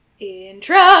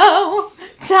Intro!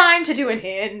 Time to do an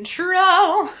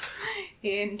intro!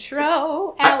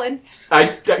 Intro, Alan.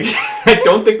 I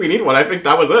don't think we need one. I think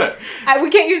that was it.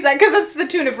 We can't use that because that's the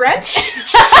tune of Wrench.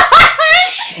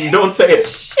 Don't say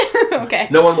it. Okay.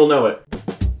 No one will know it.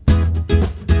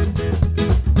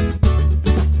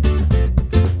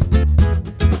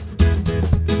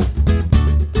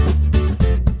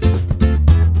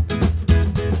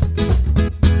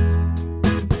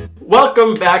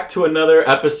 Welcome back to another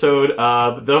episode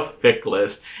of The Fic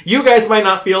List. You guys might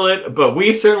not feel it, but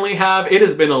we certainly have. It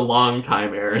has been a long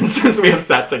time, Erin, since we have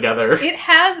sat together. It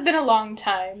has been a long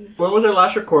time. When was our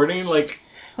last recording? Like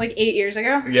 8 years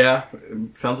ago? Yeah,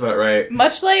 sounds about right.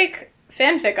 Much like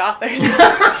fanfic authors.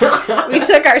 We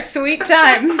took our sweet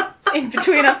time in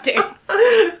between updates.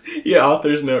 Yeah,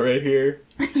 author's note right here.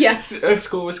 Yes. Our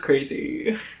school was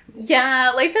crazy.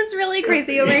 Yeah, life is really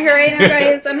crazy over here right now,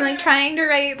 guys. I'm, trying to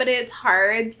write, but it's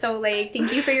hard. So,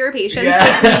 thank you for your patience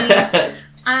with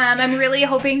me. I'm really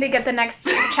hoping to get the next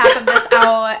chap of this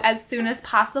out as soon as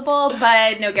possible,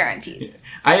 but no guarantees.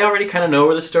 I already kind of know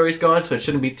where the story's going, so it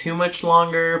shouldn't be too much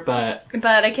longer, but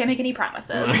I can't make any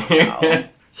promises, so...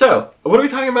 So, what are we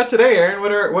talking about today, Erin?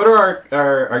 What are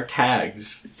our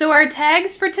tags? So our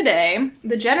tags for today,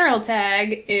 the general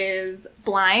tag is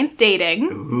blind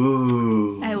dating.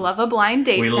 Ooh. I love a blind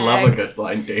date tag. We love a good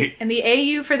blind date. And the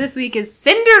AU for this week is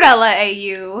Cinderella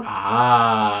AU.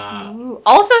 Ah. Ooh.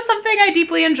 Also something I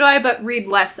deeply enjoy but read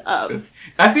less of.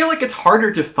 I feel like it's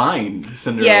harder to find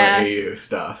Cinderella AU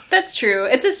stuff. That's true.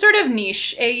 It's a sort of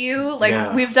niche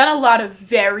AU. We've done a lot of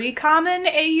very common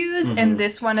AUs, and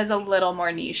this one is a little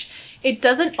more niche. It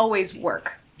doesn't always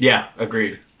work. Yeah,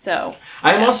 agreed. So,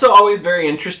 I'm also always very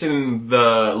interested in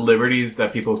the liberties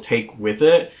that people take with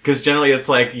it, because generally it's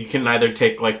you can either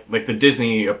take like the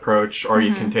Disney approach, or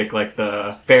you can take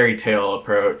the fairy tale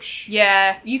approach.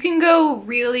 Yeah, you can go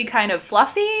really kind of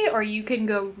fluffy, or you can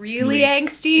go really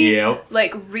angsty. Yep.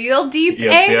 Real deep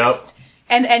angst.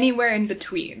 And anywhere in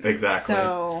between. Exactly.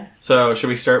 So should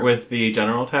we start with the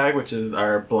general tag, which is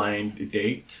our blind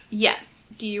date? Yes.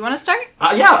 Do you want to start?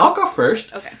 Yeah, I'll go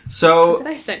first. Okay. So... What did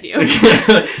I send you?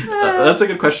 That's a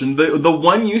good question. The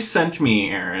one you sent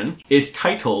me, Erin, is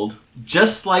titled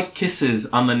Just Like Kisses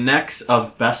on the Necks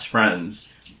of Best Friends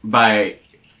by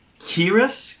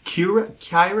Kyras?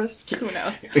 Who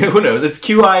knows? Who knows? It's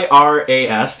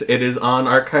Qiras. It is on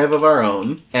Archive of Our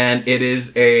Own, and it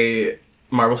is a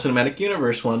Marvel Cinematic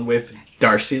Universe one with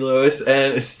Darcy Lewis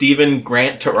and Stephen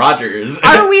Grant Rogers.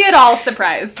 Are we at all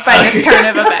surprised by this turn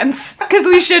of events? Because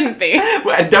we shouldn't be.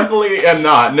 I definitely am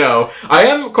not, no. I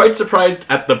am quite surprised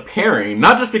at the pairing,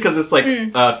 not just because it's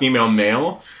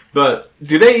female-male, but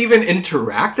do they even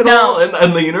interact at all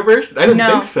in the universe? I didn't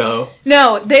think so.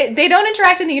 No, they don't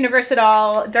interact in the universe at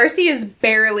all. Darcy is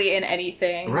barely in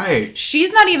anything. Right.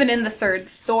 She's not even in the third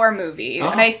Thor movie. Oh.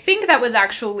 And I think that was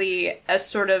actually a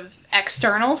sort of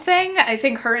external thing. I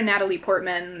think her and Natalie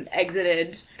Portman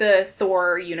exited the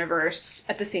Thor universe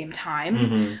at the same time.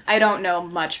 Mm-hmm. I don't know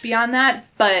much beyond that,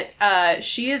 but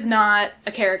she is not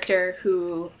a character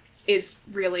who is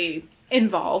really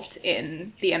involved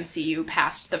in the MCU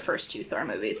past the first two Thor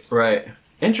movies. Right.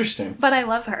 Interesting. But I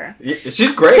love her. Yeah,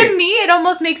 she's great. To me, it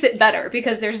almost makes it better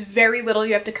because there's very little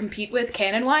you have to compete with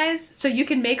canon-wise, so you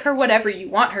can make her whatever you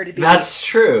want her to be. That's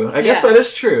true. I guess that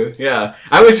is true. Yeah.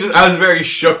 I was very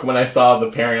shook when I saw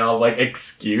the pairing. I was like,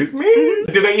 excuse me?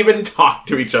 Mm-hmm. Do they even talk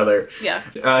to each other? Yeah.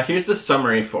 Here's the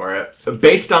summary for it.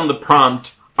 Based on the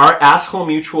prompt, our asshole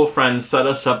mutual friends set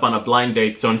us up on a blind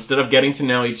date, so instead of getting to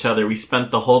know each other, we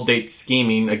spent the whole date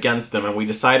scheming against them, and we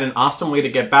decided an awesome way to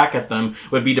get back at them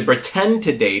would be to pretend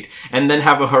to date, and then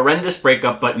have a horrendous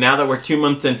breakup, but now that we're 2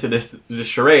 months into this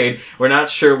charade, we're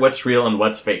not sure what's real and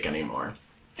what's fake anymore.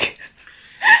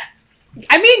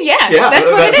 I mean, that's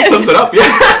what it is. Sums it up,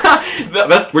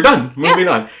 yeah. We're done. Moving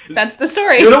on. That's the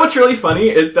story. You know what's really funny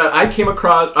is that I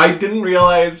didn't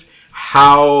realize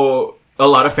how a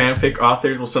lot of fanfic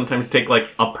authors will sometimes take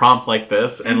a prompt like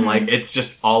this and it's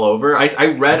just all over. I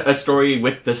read a story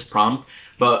with this prompt,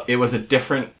 but it was a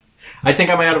different... I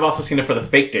think I might have also seen it for the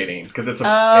fake dating because it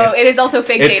is also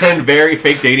fake dating. It turned very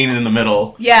fake dating in the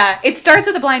middle. Yeah, it starts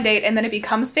with a blind date and then it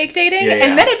becomes fake dating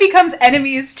and then it becomes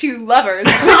enemies to lovers,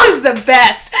 which is the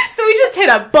best. So we just hit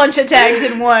a bunch of tags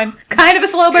in one. Kind of a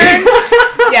slow burn.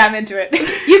 Yeah, I'm into it.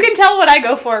 You can tell what I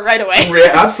go for right away.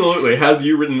 Yeah, absolutely. It has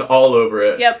you written all over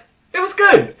it. Yep. It was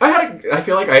good. I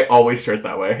feel like I always start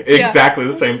that way. Exactly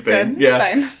the same thing. Good. Yeah.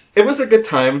 It's fine. It was a good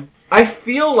time. I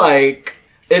feel like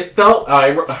It felt...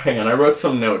 hang on, I wrote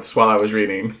some notes while I was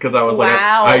reading, because I was like,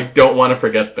 Wow. I don't want to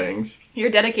forget things. Your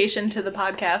dedication to the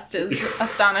podcast is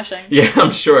astonishing. Yeah,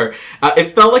 I'm sure.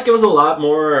 It felt like it was a lot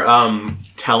more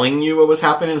telling you what was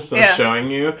happening instead of showing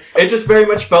you. It just very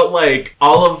much felt like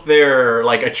all of their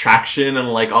like attraction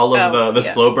and like all of the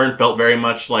slow burn felt very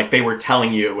much like they were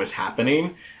telling you it was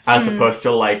happening. As opposed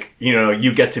to, like, you know,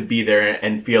 you get to be there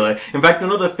and feel it. In fact,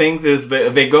 one of the things is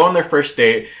that they go on their first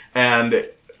date, and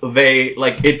they,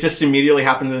 like, it just immediately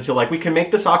happens into, like, we can make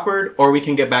this awkward, or we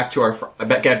can get back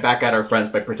at our friends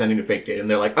by pretending to fake date. And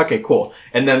they're like, okay, cool.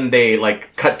 And then they,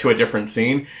 like, cut to a different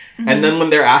scene. Mm-hmm. And then when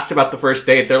they're asked about the first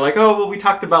date, they're like, oh, well, we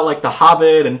talked about, like, The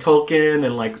Hobbit and Tolkien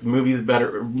and, like, movies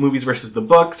versus the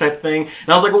books type thing. And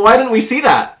I was like, well, why didn't we see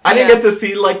that? I didn't get to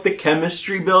see, like, the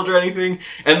chemistry build or anything.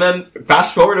 And then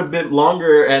fast forward a bit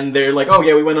longer, and they're like, oh,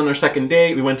 yeah, we went on our second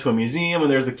date. We went to a museum,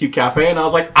 and there's a cute cafe. And I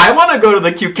was like, I want to go to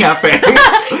the cute cafe.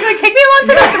 You're like, take me along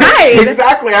for this ride.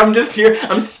 Exactly. I'm just here.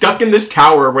 I'm stuck in this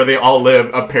tower where they all live,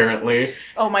 apparently.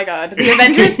 Oh my god. The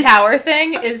Avengers Tower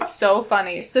thing is so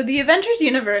funny. So the Avengers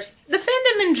universe, the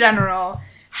fandom in general,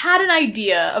 had an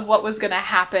idea of what was going to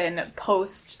happen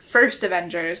post First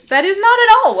Avengers. That is not at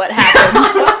all what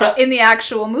happened in the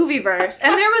actual movieverse.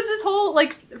 And there was this whole,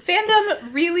 like,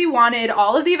 fandom really wanted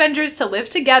all of the Avengers to live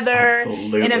together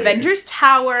in Avengers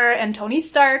Tower, and Tony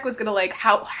Stark was going to, like,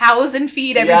 house and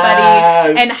feed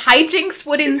everybody, and hijinks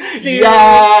would ensue,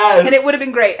 and it would have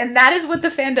been great. And that is what the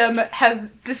fandom has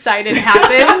decided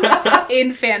happened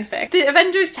in fanfic. The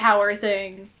Avengers Tower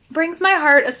thing brings my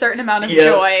heart a certain amount of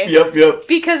joy. Yep.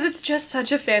 Because it's just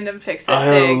such a fandom fix-it I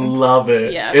thing. love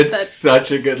it. Yeah, it's such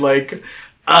a good, like,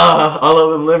 all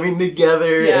of them living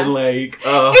together and, like,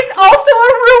 It's also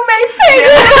a roommate thing!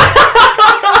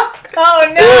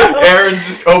 Oh, no! Aaron's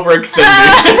just overextended.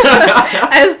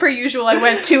 As per usual, I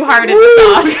went too hard in the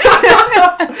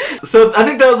sauce. So, I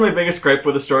think that was my biggest gripe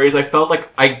with the story, is I felt like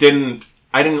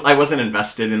I wasn't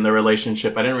invested in the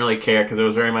relationship. I didn't really care because it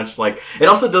was very much like, it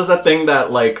also does that thing that,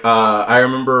 like, I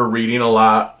remember reading a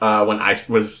lot, when I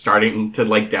was starting to,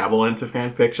 like, dabble into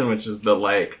fan fiction, which is the,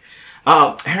 like,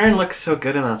 oh, Aaron looks so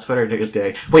good in that sweater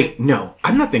today. Wait, no,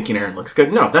 I'm not thinking Aaron looks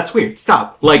good. No, that's weird.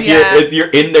 Stop. Like, you're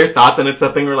in their thoughts, and it's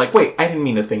that thing where, like, wait, I didn't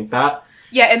mean to think that.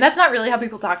 Yeah, and that's not really how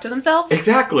people talk to themselves.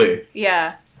 Exactly.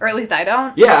 Yeah. Or at least I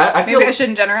don't. Yeah, I feel... Maybe I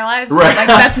shouldn't generalize. Right. But, like,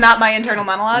 that's not my internal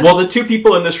monologue. Well, the two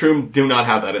people in this room do not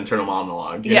have that internal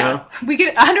monologue, you know? We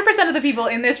get 100% of the people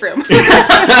in this room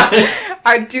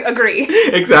do agree.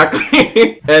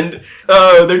 Exactly. And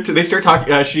they start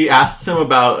talking... she asks him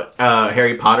about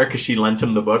Harry Potter because she lent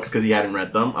him the books because he hadn't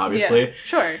read them, obviously. Yeah,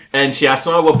 sure. And she asked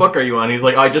him, oh, what book are you on? He's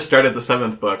like, oh, I just started the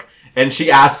 7th book. And she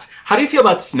asked, how do you feel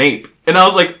about Snape? And I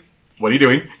was like... what are you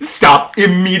doing? Stop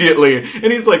immediately.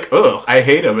 And he's like, ugh, I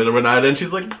hate him and whatnot. And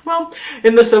she's like, well,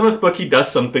 in the 7th book, he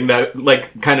does something that,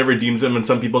 like, kind of redeems him in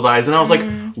some people's eyes. And I was like,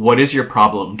 what is your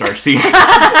problem, Darcy?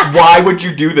 Why would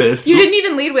you do this? You didn't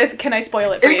even lead with, can I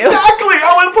spoil it for you? Exactly.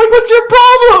 I was like, what's your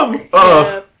problem?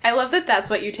 Yeah. I love that that's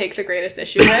what you take the greatest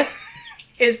issue with,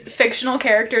 is fictional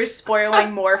characters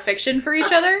spoiling more fiction for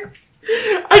each other.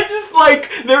 I just, like,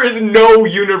 there is no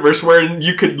universe where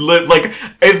you could live, like,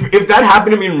 if that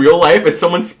happened to me in real life, if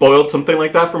someone spoiled something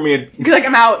like that for me... like,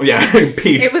 I'm out. Yeah,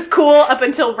 peace. It was cool up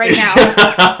until right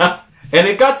now. And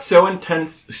it got so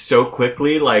intense so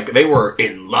quickly, like, they were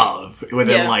in love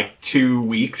within, like, 2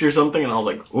 weeks or something, and I was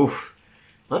like, oof.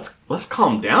 Let's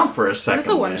calm down for a second. Is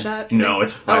this a one-shot? No,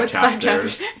 it's 5 chapters. 5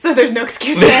 chapters. So there's no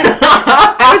excuse then.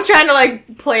 I was trying to,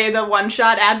 like, play the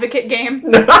one-shot advocate game. I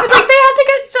was like, they had to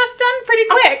get stuff done pretty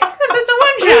quick, because it's a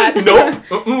one-shot.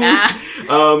 Nope.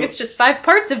 Nah. It's just 5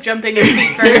 parts of jumping your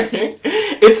feet first.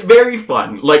 It's very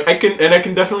fun. Like, I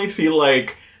can definitely see,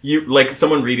 like,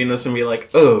 someone reading this and be like,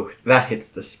 oh, that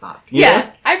hits the spot. You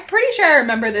know? I'm pretty sure I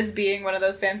remember this being one of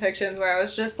those fan fictions where I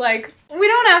was just like, we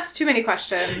don't ask too many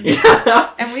questions.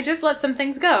 Yeah. And we just let some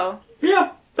things go.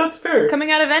 Yeah, that's fair.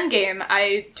 Coming out of Endgame,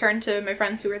 I turned to my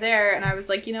friends who were there and I was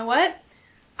like, you know what?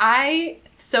 I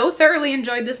so thoroughly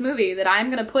enjoyed this movie that I'm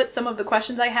going to put some of the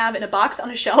questions I have in a box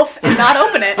on a shelf and not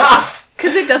open it.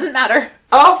 Because it doesn't matter.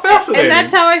 Oh, fascinating. And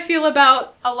that's how I feel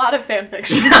about a lot of fan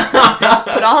fiction.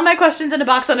 Put all of my questions in a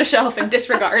box on a shelf and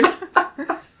disregard.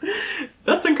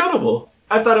 That's incredible.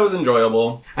 I thought it was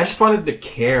enjoyable. I just wanted to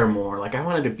care more. Like, I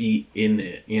wanted to be in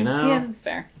it, you know? Yeah, that's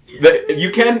fair.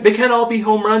 They can't all be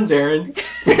home runs, Aaron.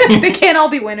 They can't all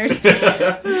be winners.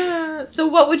 So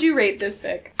what would you rate this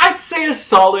fic? I'd say a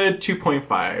solid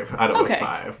 2.5 out of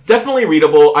 5. Definitely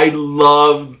readable. I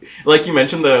love, like you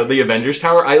mentioned, the Avengers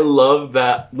Tower. I love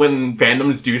that when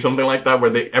fandoms do something like that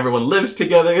where everyone lives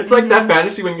together. It's like that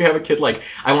fantasy when you have a kid, like,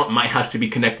 I want my house to be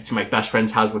connected to my best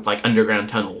friend's house with, like, underground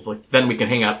tunnels. Like, then we can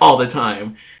hang out all the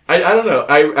time. I don't know.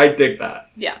 I dig that.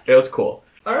 Yeah. It was cool.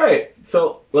 All right.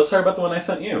 So let's talk about the one I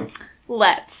sent you.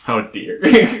 Let's. Oh, dear.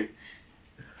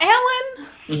 Alan?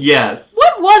 Yes.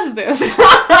 What was this?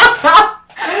 I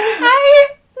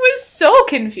was so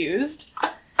confused.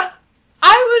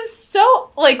 I was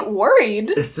so, like, worried.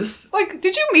 Is this... Like,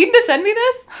 did you mean to send me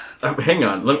this? Hang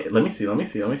on. Let me see.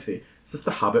 Is this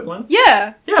the Hobbit one?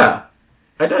 Yeah. Yeah.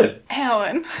 I did.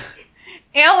 Alan,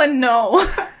 no.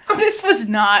 This was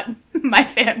not my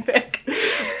fanfic.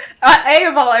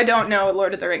 Of all, I don't know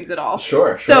Lord of the Rings at all.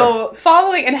 Sure. So,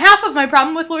 following... And half of my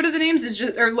problem with Lord of the Names is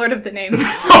just... Or Lord of the Names.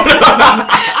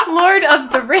 Lord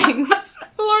of the Rings.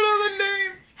 Lord of the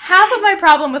Names. Half of my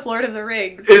problem with Lord of the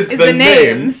Rings is the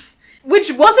names.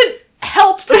 Which wasn't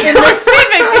helped in this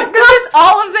fanfic, because it's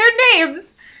all of their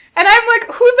names. And I'm like,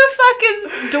 who the fuck is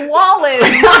Dwalin?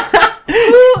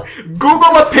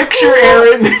 Google a picture,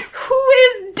 Aaron. Who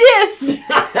is Dis?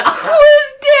 Who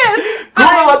is Dis?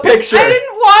 Google a picture. I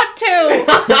didn't want to.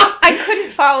 I couldn't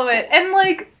follow it. And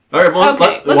like... All right, well,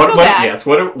 let's go back. Yes,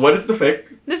 what is the fic?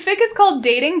 The fic is called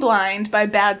Dating Blind by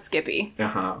Bad Skippy.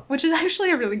 Which is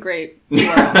actually a really great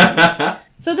URL.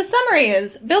 So the summary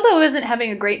is, Bilbo isn't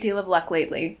having a great deal of luck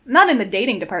lately. Not in the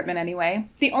dating department, anyway.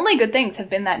 The only good things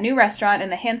have been that new restaurant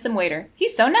and the handsome waiter.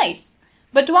 He's so nice.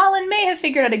 But Dwalin may have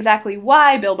figured out exactly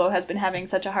why Bilbo has been having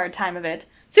such a hard time of it.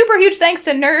 Super huge thanks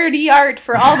to Nerdy Art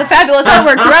for all the fabulous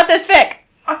artwork throughout this fic!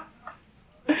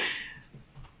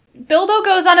 Bilbo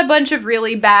goes on a bunch of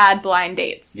really bad blind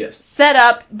dates. Yes. Set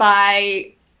up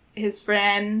by his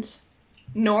friend...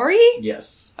 Nori?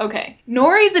 Yes. Okay.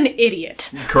 Nori's an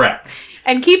idiot. Correct.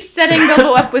 And keeps setting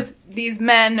Bilbo up with these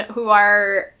men who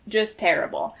are just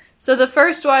terrible. So the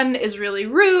first one is really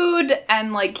rude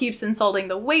and, like, keeps insulting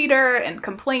the waiter and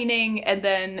complaining. And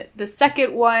then the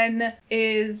second one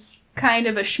is kind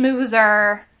of a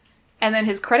schmoozer. And then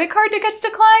his credit card gets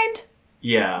declined?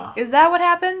 Yeah. Is that what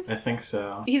happens? I think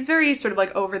so. He's very sort of,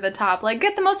 like, over the top. Like,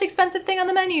 get the most expensive thing on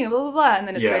the menu, blah, blah, blah. And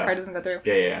then his credit card doesn't go through.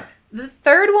 Yeah. The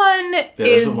third one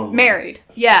is married.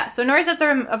 More. Yeah, so Nori sets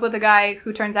him up with a guy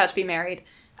who turns out to be married.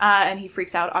 And he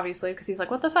freaks out, obviously, because he's like,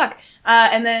 what the fuck?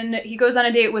 And then he goes on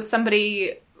a date with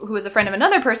somebody who is a friend of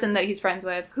another person that he's friends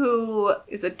with, who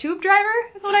is a tube driver,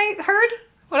 is what I heard?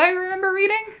 What I remember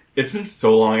reading? It's been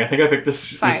so long. I think I picked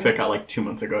this fic out like 2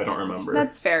 months ago. I don't remember.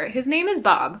 That's fair. His name is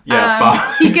Bob. Yeah,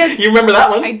 Bob. He gets... You remember that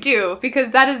one? I do,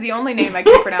 because that is the only name I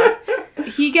can pronounce.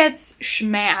 He gets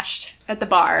smashed at the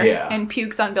bar and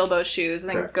pukes on Bilbo's shoes and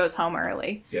then goes home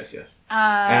early. Yes.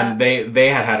 And they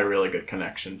had a really good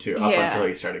connection, too, up until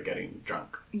he started getting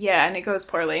drunk. Yeah, and it goes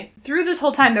poorly. Through this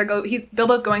whole time,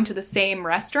 Bilbo's going to the same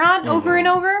restaurant over and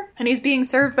over, and he's being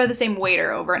served by the same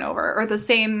waiter over and over, or the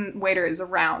same waiter is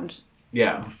around.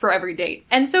 Yeah. For every date.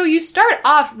 And so you start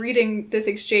off reading this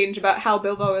exchange about how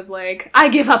Bilbo is like, I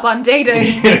give up on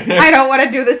dating. I don't want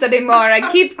to do this anymore. I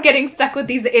keep getting stuck with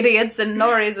these idiots and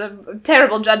Nori's a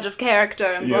terrible judge of character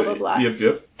and blah, blah, blah.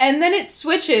 Yep. And then it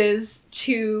switches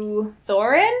to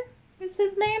Thorin, is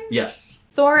his name? Yes.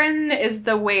 Thorin is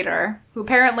the waiter, who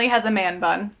apparently has a man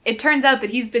bun. It turns out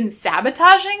that he's been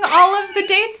sabotaging all of the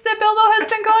dates that Bilbo has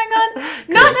been going on.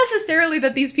 Not necessarily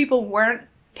that these people weren't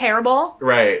terrible.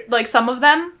 Right. Like some of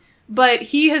them. But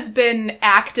he has been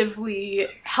actively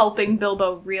helping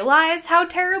Bilbo realize how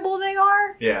terrible they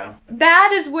are. Yeah.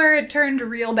 That is where it turned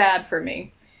real bad for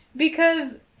me.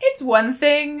 Because it's one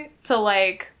thing to,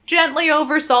 like, gently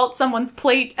oversalt someone's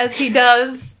plate as he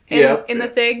does in the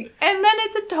thing. And then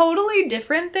it's a totally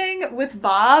different thing with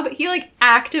Bob. He, like,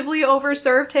 actively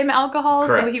overserved him alcohol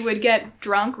so he would get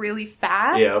drunk really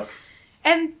fast. Yep.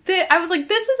 And I was like,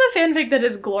 this is a fanfic that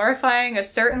is glorifying a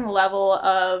certain level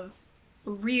of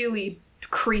really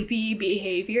creepy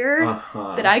behavior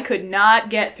that I could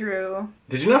not get through.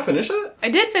 Did you not finish it? I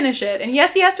did finish it. And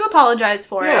yes, he has to apologize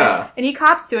for it. And he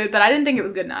cops to it, but I didn't think it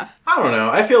was good enough. I don't know.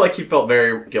 I feel like he felt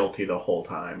very guilty the whole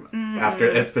time.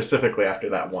 And specifically after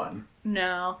that one.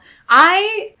 No.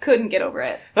 I couldn't get over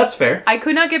it. That's fair. I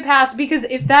could not get past, because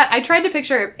I tried to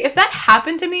picture, if that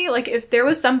happened to me, like, if there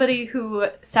was somebody who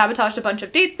sabotaged a bunch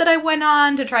of dates that I went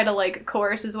on to try to, like,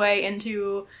 coerce his way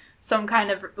into some kind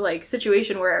of, like,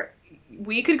 situation where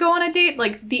we could go on a date,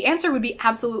 like, the answer would be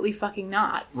absolutely fucking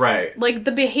not. Right. Like,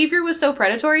 the behavior was so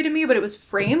predatory to me, but it was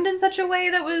framed in such a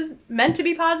way that was meant to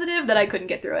be positive that I couldn't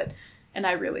get through it. and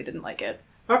I really didn't like it.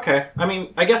 Okay. I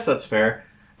mean, I guess that's fair.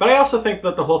 But I also think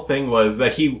that the whole thing was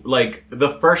that he, like, the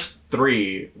first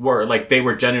 3 were, like, they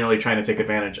were genuinely trying to take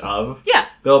advantage of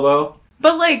Bilbo.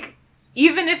 But, like,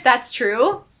 even if that's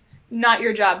true, not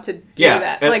your job to do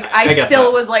that. Like, I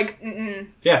still was like,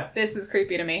 this is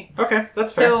creepy to me. Okay,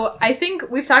 that's fair. So, I think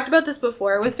we've talked about this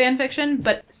before with fanfiction,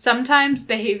 but sometimes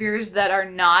behaviors that are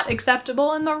not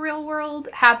acceptable in the real world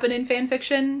happen in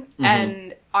fanfiction,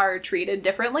 and are treated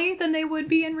differently than they would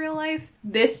be in real life.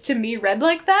 This, to me, read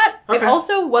like that. Okay. It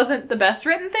also wasn't the best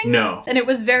written thing. No. And it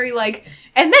was very like,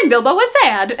 and then Bilbo was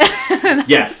sad. And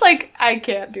yes. I was like, I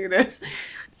can't do this.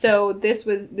 So this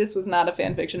was not a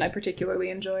fan fiction I particularly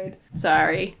enjoyed.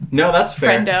 Sorry. No, that's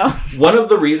fair. Friendo. One of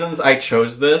the reasons I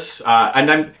chose this,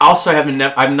 and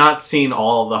I've not seen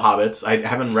all of the Hobbits. I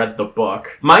haven't read the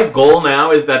book. My goal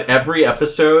now is that every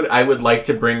episode I would like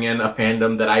to bring in a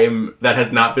fandom that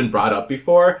has not been brought up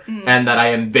before and that I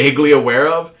am vaguely aware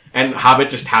of. And Hobbit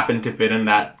just happened to fit in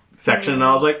that section, and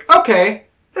I was like, okay.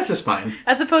 This is fine.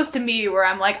 As opposed to me, where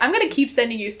I'm like, I'm going to keep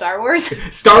sending you Star Wars.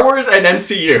 Star Wars and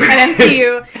MCU. And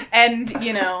MCU, and,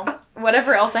 you know,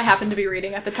 whatever else I happen to be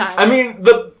reading at the time. I mean,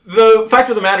 the fact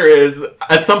of the matter is,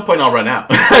 at some point I'll run out.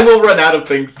 I will run out of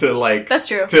things to, like... That's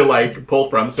true. ...to, like, pull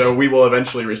from, so we will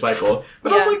eventually recycle.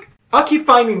 But I was like, I'll keep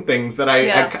finding things that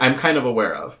I'm kind of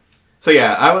aware of. So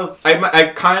yeah,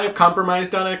 I kind of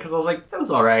compromised on it, because I was like, that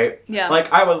was alright. Yeah. Like,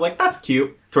 I was like, that's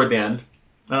cute, toward the end.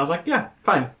 And I was like, yeah,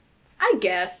 fine. I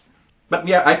guess. But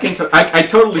yeah, I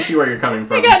totally see where you're coming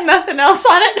from. I got nothing else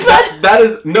on it, but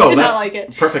that's not like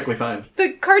it. Perfectly fine.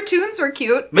 The cartoons were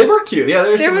cute. They were cute. Yeah,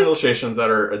 there were some illustrations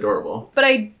that are adorable. But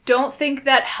I don't think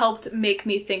that helped make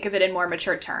me think of it in more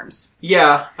mature terms.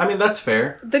 Yeah, I mean, that's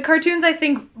fair. The cartoons, I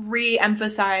think,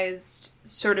 re-emphasized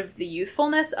sort of the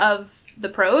youthfulness of the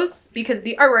prose, because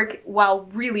the artwork, while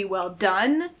really well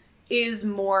done, is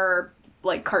more,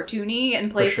 like, cartoony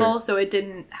and playful, so it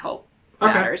didn't help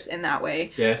matters in that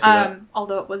way. Yeah, I see that.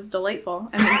 Although it was delightful.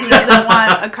 I mean, who doesn't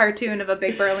want a cartoon of a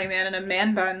big burly man in a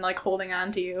man bun, like, holding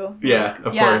on to you? Yeah,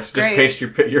 of course. Just paste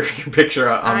your picture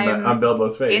on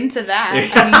Bilbo's face. Into that.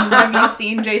 I mean, have you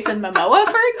seen Jason Momoa,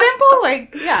 for example?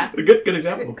 Like, yeah. A good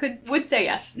example. Would say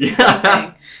yes. Yeah. That's what I'm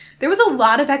saying. There was a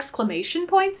lot of exclamation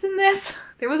points in this.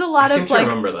 There was a lot of,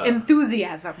 like,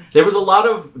 enthusiasm. There was a lot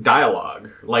of dialogue.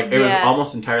 Like, it was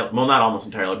almost entirely... Well, not almost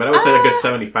entirely, but I would say a good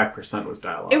 75% was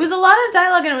dialogue. It was a lot of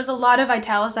dialogue, and it was a lot of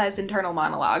italicized internal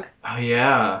monologue. Oh,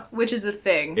 yeah. Which is a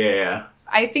thing. Yeah.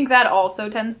 I think that also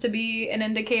tends to be an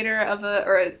indicator of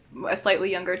a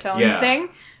slightly younger tone thing.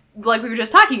 Like we were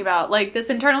just talking about. Like,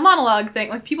 this internal monologue thing.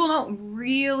 Like, people don't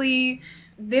really...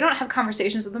 They don't have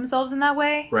conversations with themselves in that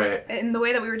way. Right. In the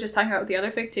way that we were just talking about with the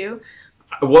other fic, too.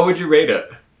 What would you rate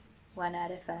it? 1 out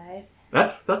of 5.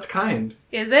 That's kind.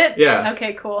 Is it? Yeah.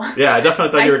 Okay, cool. Yeah, I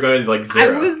definitely thought you were going to, like,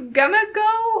 0. I was gonna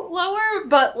go lower,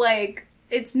 but, like,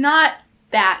 it's not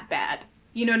that bad.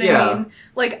 You know what I mean?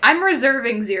 Like, I'm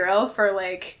reserving 0 for,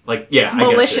 like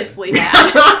maliciously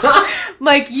bad.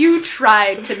 Like, you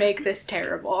tried to make this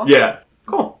terrible. Yeah.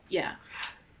 Cool. Yeah.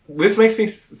 This makes me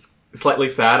slightly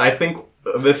sad. I think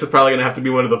this is probably going to have to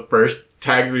be one of the first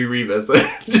tags we revisit.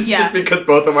 Just because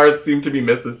both of ours seem to be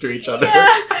misses to each other.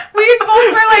 Yeah. We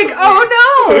both were like,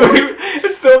 oh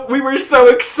no! We were so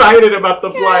excited about the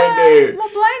blind date. Well,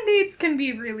 blind dates can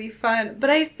be really fun, but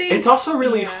I think... It's also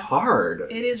really hard.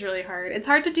 It is really hard. It's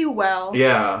hard to do well.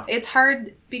 Yeah. It's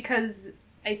hard because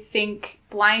I think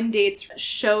blind dates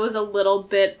shows a little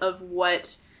bit of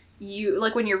what... you,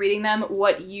 like, when you're reading them,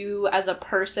 what you as a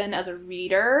person, as a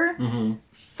reader,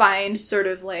 find sort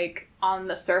of, like, on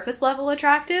the surface level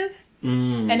attractive.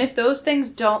 And if those things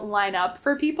don't line up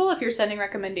for people, if you're sending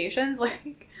recommendations,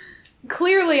 like,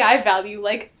 clearly I value,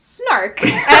 like, snark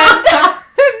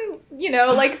and, you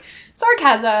know, like,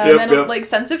 sarcasm and, like,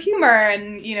 sense of humor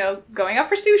and, you know, going out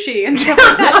for sushi and stuff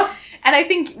like that. And I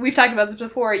think we've talked about this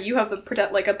before. You have a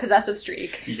possessive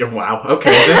streak. Yeah, wow.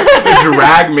 Okay.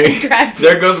 Drag me.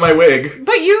 There goes my wig.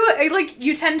 But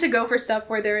you tend to go for stuff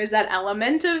where there is that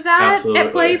element of that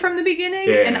at play from the beginning.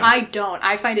 Yeah. And I don't.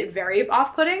 I find it very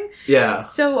off-putting. Yeah.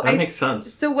 So that makes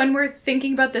sense. So when we're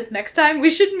thinking about this next time,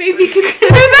 we should maybe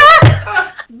consider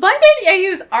that. Blind date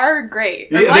AUs are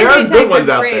great. Yeah, there are good ones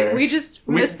out there. We just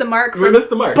missed the mark. We missed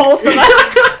the mark. Both of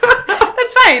us.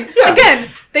 That's fine. Yeah. Again,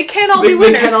 they can't all be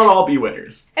winners. They cannot all be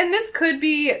winners. And this could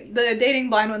be, the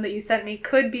dating blind one that you sent me,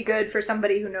 could be good for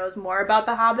somebody who knows more about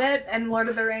The Hobbit and Lord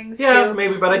of the Rings, too.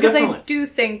 Maybe, but because I do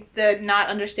think that not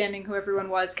understanding who everyone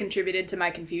was contributed to my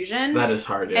confusion. That is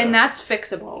hard, yeah. And that's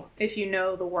fixable if you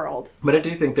know the world. But I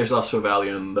do think there's also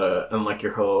value in like,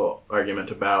 your whole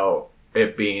argument about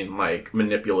it being, like,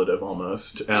 manipulative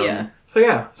almost. Yeah. So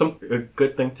yeah, a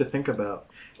good thing to think about.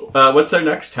 What's our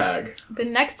next tag? The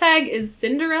next tag is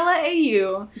Cinderella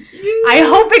AU. I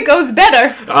hope it goes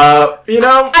better. I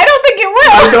don't think it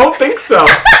will. I don't think so.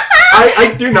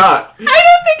 I do not. I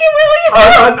don't think it will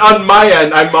either. On my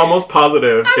end, I'm almost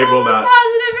positive it will not. I'm almost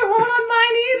positive it won't on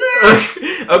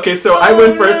mine either. Okay, so I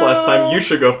went first last time. You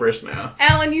should go first now.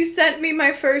 Alan, you sent me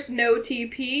my first no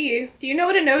TP. Do you know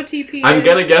what a no TP is? I'm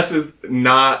gonna guess is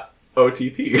not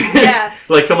OTP. Yeah.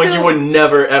 Like someone you would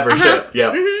never, ever ship.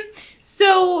 Yep. Mm-hmm.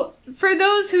 So, for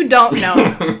those who don't know,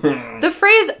 the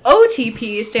phrase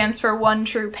OTP stands for one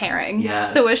true pairing.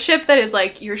 Yes. So a ship that is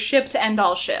like your ship to end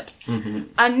all ships. Mm-hmm.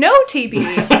 A no TP,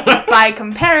 by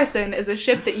comparison, is a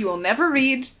ship that you will never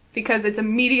read because it's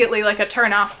immediately like a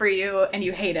turn off for you and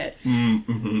you hate it.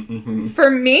 Mm-hmm, mm-hmm.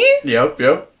 For me, Yep.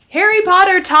 Harry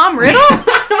Potter Tom Riddle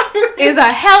is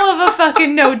a hell of a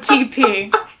fucking no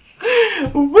TP.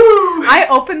 Woo! I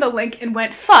opened the link and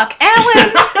went, fuck,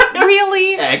 Alan,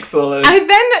 really? Excellent. I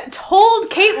then told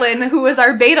Caitlin, who is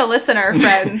our beta listener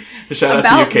friends, Shout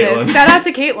out to you, Caitlin. this. Shout out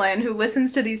to Caitlin, who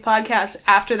listens to these podcasts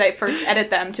after they first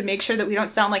edit them to make sure that we don't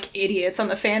sound like idiots on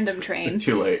the fandom train. It's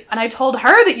too late. And I told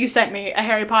her that you sent me a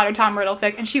Harry Potter Tom Riddle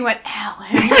fic, and she went, Alan.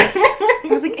 I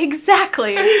was like,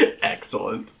 exactly.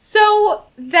 Excellent. So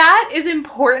that is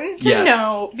important to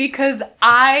know because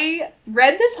I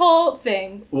read this whole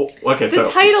thing. Well, okay, the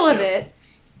title of it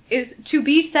is To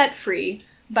Be Set Free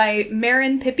by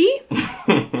Marin Pippi.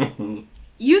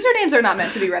 Usernames are not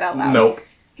meant to be read out loud. Nope.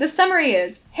 The summary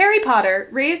is, Harry Potter,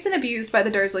 raised and abused by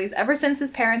the Dursleys ever since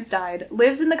his parents died,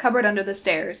 lives in the cupboard under the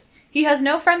stairs. He has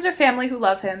no friends or family who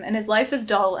love him, and his life is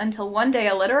dull until one day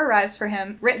a letter arrives for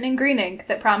him, written in green ink,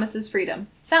 that promises freedom.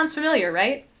 Sounds familiar,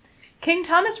 right? King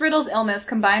Thomas Riddle's illness,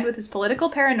 combined with his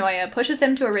political paranoia, pushes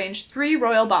him to arrange 3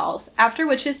 royal balls, after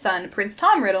which his son, Prince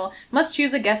Tom Riddle, must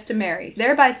choose a guest to marry,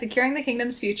 thereby securing the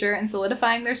kingdom's future and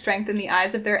solidifying their strength in the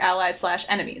eyes of their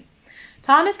allies/enemies.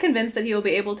 Tom is convinced that he will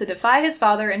be able to defy his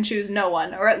father and choose no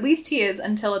one, or at least he is,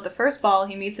 until at the first ball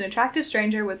he meets an attractive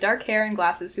stranger with dark hair and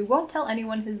glasses who won't tell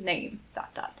anyone his name. ...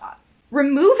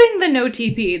 Removing the no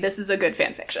TP, this is a good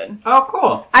fanfiction. Oh,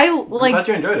 cool. I'm glad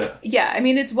you enjoyed it. Yeah, I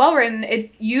mean, it's well written.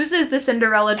 It uses the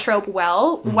Cinderella trope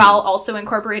well, while also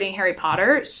incorporating Harry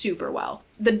Potter super well.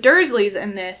 The Dursleys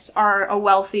in this are a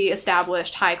wealthy,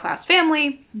 established, high-class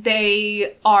family.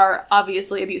 They are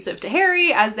obviously abusive to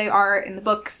Harry, as they are in the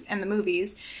books and the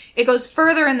movies. It goes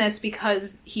further in this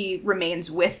because he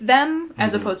remains with them,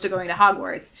 as opposed to going to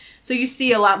Hogwarts. So you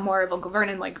see a lot more of Uncle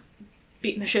Vernon, like,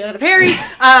 beating the shit out of Harry,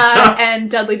 and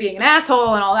Dudley being an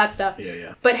asshole and all that stuff.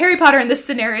 Yeah. But Harry Potter in this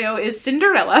scenario is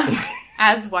Cinderella,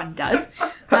 as one does.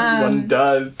 As one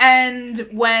does. And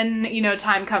when,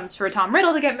 time comes for Tom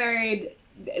Riddle to get married,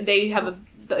 they have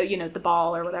the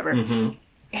ball or whatever. Mm-hmm.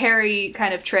 Harry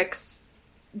kind of tricks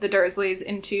the Dursleys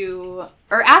into,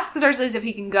 or asks the Dursleys if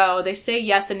he can go. They say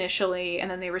yes initially,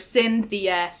 and then they rescind the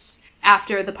yes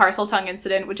after the Parseltongue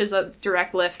incident, which is a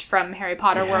direct lift from Harry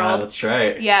Potter World. That's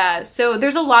right. Yeah, so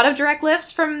there's a lot of direct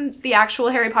lifts from the actual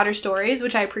Harry Potter stories,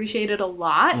 which I appreciated a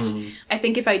lot. I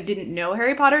think if I didn't know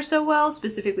Harry Potter so well,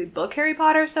 specifically book Harry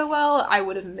Potter so well, I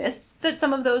would have missed that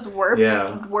some of those were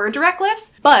direct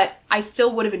lifts, but I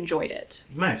still would have enjoyed it.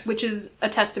 Nice. Which is a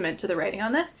testament to the writing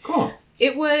on this. Cool.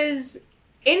 It was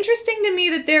interesting to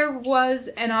me that there was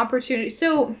an opportunity.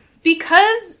 So,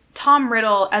 because Tom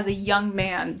Riddle as a young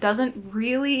man doesn't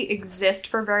really exist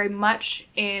for very much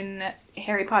in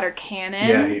Harry Potter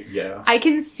canon, I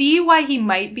can see why he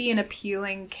might be an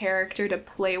appealing character to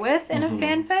play with in a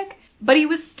fanfic, but he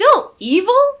was still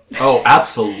evil. Oh,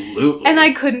 absolutely. And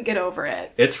I couldn't get over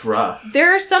it. It's rough.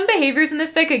 There are some behaviors in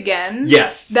this fic, again,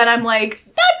 that I'm like,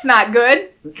 that's not good.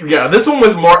 Yeah, this one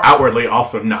was more outwardly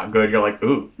also not good. You're like,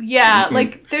 ooh. Yeah,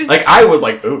 like, there's... Like, I was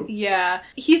like, ooh. Yeah.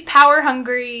 He's power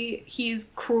hungry,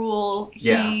 he's cruel,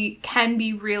 he can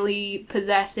be really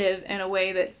possessive in a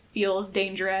way that feels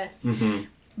dangerous,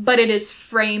 but it is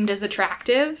framed as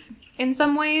attractive in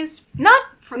some ways.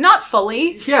 Not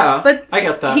fully. Yeah, but I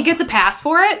get that. He gets a pass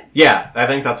for it. Yeah, I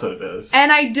think that's what it is.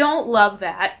 And I don't love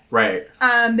that. Right.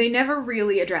 They never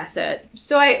really address it.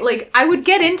 So I would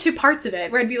get into parts of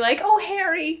it where I'd be like, oh,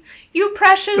 Harry, you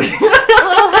precious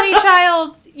little honey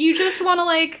child. You just want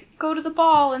to, go to the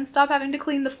ball and stop having to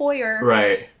clean the foyer.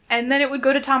 Right. And then it would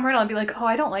go to Tom Riddle and be like, oh,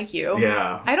 I don't like you.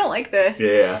 Yeah. I don't like this.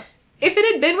 Yeah. If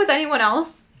it had been with anyone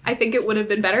else, I think it would have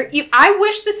been better. I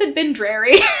wish this had been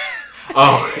Drary.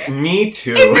 Oh, me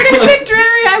too. If it had been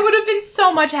Drary, I would have been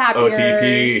so much happier.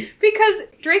 OTP. Because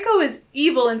Draco is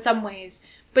evil in some ways,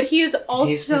 But he is also...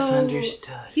 He's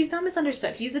misunderstood. He's not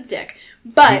misunderstood. He's a dick.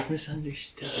 But... He's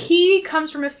misunderstood. He comes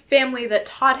from a family that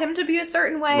taught him to be a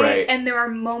certain way. Right. And there are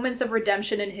moments of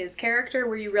redemption in his character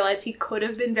where you realize he could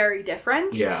have been very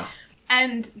different. Yeah.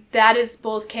 And that is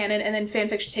both canon and then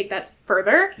fanfiction take that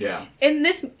further. Yeah. In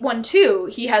this one, too,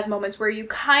 he has moments where you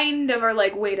kind of are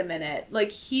like, wait a minute. Like,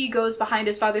 he goes behind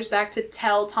his father's back to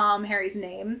tell Tom Harry's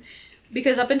name.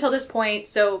 Because up until this point,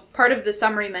 so part of the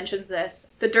summary mentions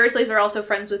this, the Dursleys are also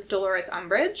friends with Dolores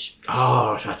Umbridge.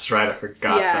 Oh, that's right. I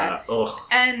forgot that. Ugh.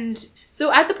 And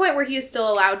so at the point where he is still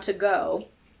allowed to go,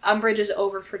 Umbridge is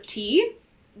over for tea.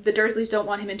 The Dursleys don't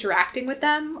want him interacting with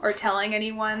them or telling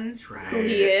anyone who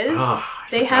he is. Oh,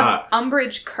 they have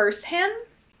Umbridge curse him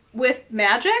with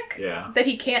magic that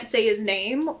he can't say his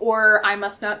name, or I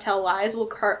must not tell lies will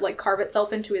carve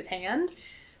itself into his hand,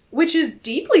 which is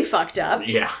deeply fucked up.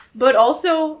 Yeah. But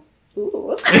also,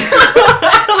 ooh.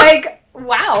 Like,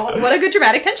 wow, what a good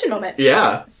dramatic tension moment.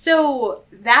 Yeah. So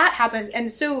that happens, and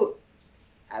so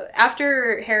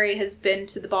after Harry has been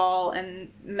to the ball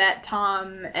and met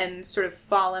Tom and sort of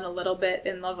fallen a little bit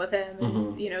in love with him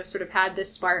and, you know, sort of had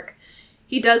this spark,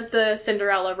 he does the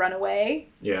Cinderella runaway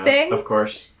thing. Of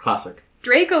course. Classic.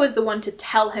 Draco is the one to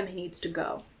tell him he needs to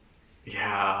go.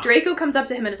 Yeah. Draco comes up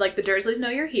to him and is like, the Dursleys know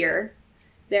you're here.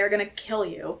 They're going to kill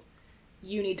you.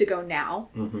 You need to go now.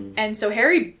 Mm-hmm. And so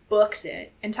Harry books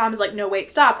it. And Tom is like, no, wait,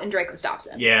 stop. And Draco stops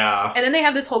him. Yeah. And then they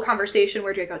have this whole conversation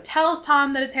where Draco tells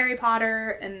Tom that it's Harry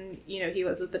Potter. And, you know, he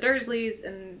lives with the Dursleys.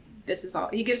 And this is all.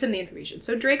 He gives him the information.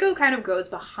 So Draco kind of goes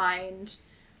behind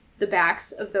the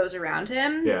backs of those around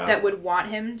him that would want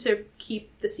him to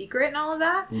keep the secret and all of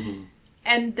that. Mm-hmm.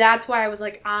 And that's why I was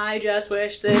like, I just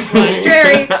wish this was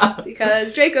Jerry.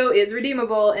 Because Draco is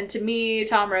redeemable. And to me,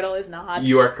 Tom Riddle is not.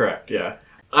 You are correct, yeah.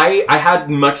 I had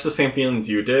much the same feelings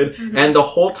you did. Mm-hmm. And the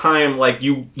whole time, like,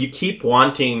 you keep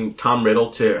wanting Tom Riddle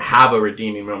to have a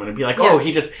redeeming moment and be like, oh,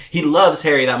 he loves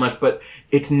Harry that much, but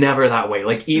it's never that way.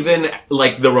 Like, even,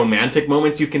 like, the romantic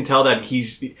moments, you can tell that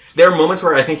there are moments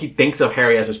where I think he thinks of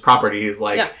Harry as his property. He's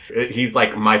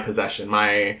like my possession,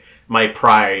 my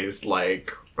prized,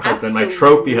 like, husband, my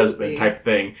trophy husband type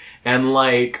thing. And,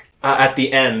 like, at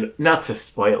the end, not to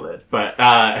spoil it, but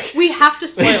we have to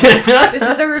spoil it. This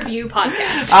is a review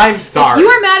podcast. I'm sorry. If you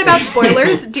are mad about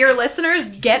spoilers, dear listeners,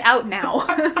 get out now.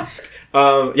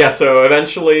 So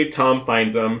eventually Tom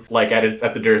finds him, like,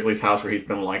 at the Dursley's house where he's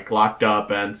been, like, locked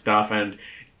up and stuff, and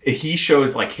he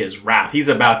shows, like, his wrath. He's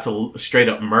about to straight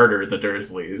up murder the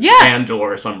Dursleys and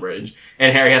Dolores Umbridge.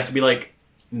 And Harry has to be like,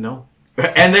 no.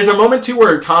 And there's a moment, too,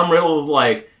 where Tom Riddle's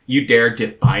like, you dare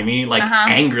defy me, like,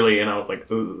 angrily, and I was like,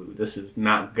 ooh, this is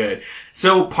not good.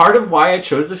 So part of why I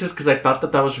chose this is because I thought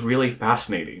that was really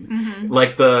fascinating. Mm-hmm.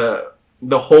 Like, the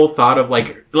whole thought of,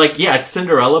 like, yeah, it's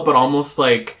Cinderella, but almost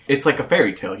like, it's like a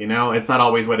fairy tale, you know? It's not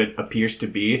always what it appears to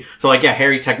be. So, like, yeah,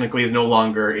 Harry technically is no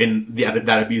longer in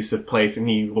that abusive place, and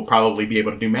he will probably be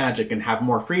able to do magic and have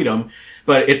more freedom,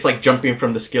 but it's like jumping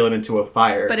from the skillet into a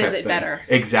fire. But is it better?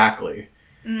 Exactly.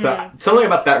 So something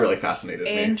about that really fascinated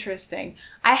me. Interesting.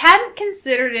 I hadn't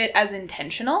considered it as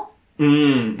intentional,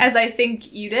 as I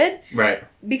think you did. Right.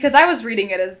 Because I was reading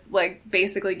it as, like,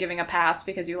 basically giving a pass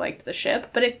because you liked the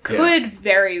ship. But it could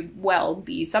very well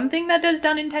be something that is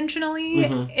done intentionally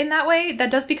in that way. That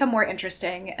does become more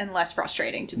interesting and less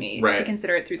frustrating to me to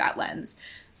consider it through that lens.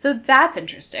 So that's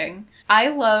interesting. I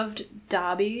loved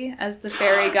Dobby as the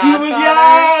fairy godfather.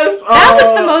 Yes! That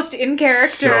was the most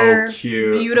in-character, so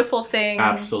cute, beautiful thing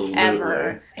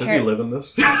ever. Does he live in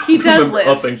this? He does live.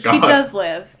 Oh, thank God. He does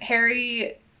live.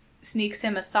 Harry sneaks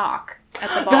him a sock at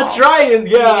the ball. That's right, and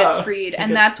he gets freed.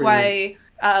 And that's why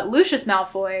Lucius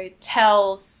Malfoy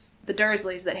tells the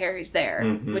Dursleys that Harry's there,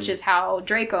 which is how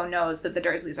Draco knows that the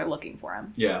Dursleys are looking for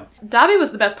him. Yeah. Dobby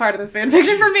was the best part of this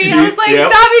fanfiction for me. I was like,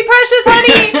 Dobby, precious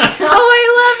honey! Oh,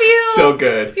 I love you! So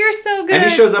good. You're so good. And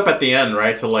he shows up at the end,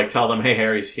 right, to, like, tell them, hey,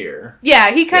 Harry's here. Yeah,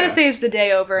 he kind of saves the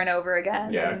day over and over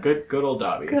again. Yeah, good old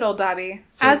Dobby. Good old Dobby.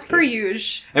 So as per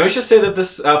usual. And we should say that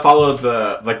this followed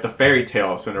the fairy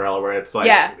tale of Cinderella, where it's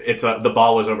like, the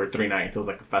ball was over 3 nights. It was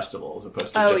like a festival as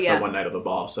opposed to just the one night of the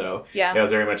ball. So it was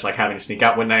very much like having to sneak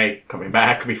out one night, coming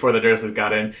back before the Dursleys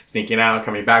got in, sneaking out,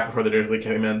 coming back before the Dursley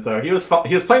came in. So he was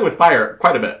playing with fire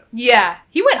quite a bit. Yeah,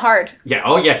 he went hard. Yeah,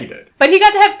 oh yeah, he did. But he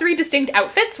got to have 3 distinct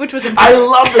outfits, which was important. I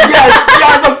love it.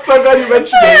 Yes, I'm so glad you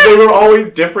mentioned it. They were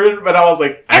always different, but I was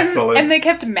like, excellent. And they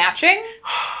kept matching.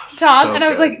 Tom, So and I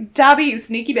was good. like, Dobby, you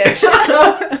sneaky bitch.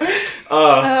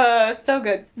 So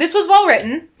good. This was well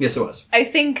written. Yes, it was. I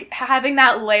think having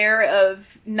that layer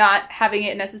of not having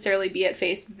it necessarily be at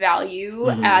face value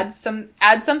adds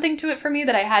something to it for me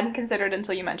that I hadn't considered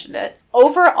until you mentioned it.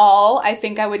 Overall, I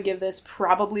think I would give this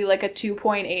probably like a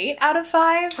 2.8 out of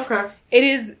 5. Okay. It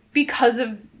is because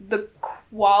of the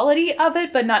quality of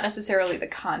it, but not necessarily the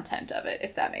content of it,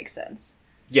 if that makes sense.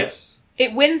 Yes.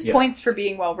 It wins points for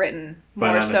being well written But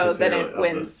more not so than necessarily it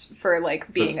wins for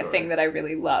like being a story. thing that I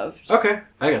really loved. Okay,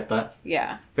 I get that.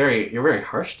 Yeah. You're very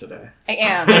harsh today. I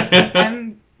am.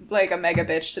 I'm like a mega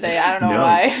bitch today. I don't know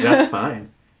why. That's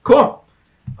fine. Cool.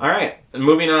 All right, and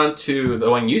moving on to the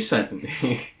one you sent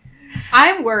me.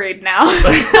 I'm worried now.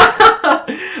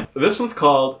 This one's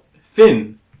called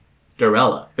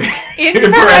Cinderella. In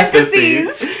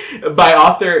parentheses. By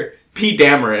author P.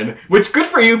 Dameron. Which, good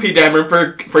for you, P.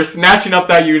 Dameron, for snatching up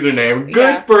that username.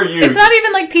 Good for you. It's not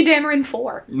even like P. Dameron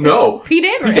 4. No. It's P.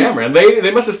 Dameron. P. Dameron.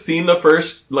 They must have seen the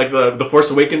first, like, the Force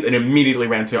Awakens and immediately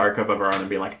ran to Archive of Our Own and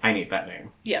be like, I need that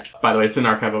name. Yeah. By the way, it's in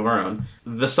Archive of Our Own.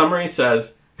 The summary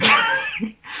says...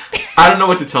 I don't know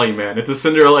what to tell you, man. It's a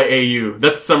Cinderella AU.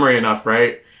 That's summary enough,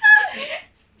 right?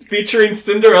 Featuring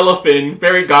Cinderella Finn,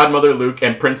 Fairy Godmother Luke,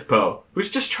 and Prince Poe,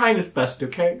 who's just trying his best,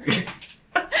 okay?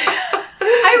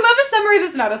 I love a summary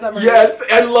that's not a summary. Yes,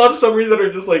 I love summaries that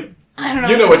are just like, I don't know.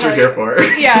 you know what you're here for.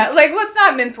 Yeah, like, let's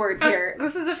not mince words here.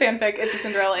 This is a fanfic. It's a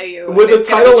Cinderella AU. With a it's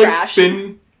gonna title be like trash.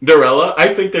 Cinderella,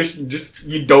 I think there's just,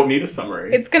 you don't need a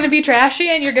summary. It's gonna be trashy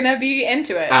and you're gonna be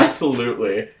into it.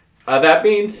 Absolutely. That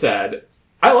being said,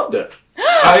 I loved it.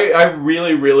 I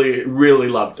really, really, really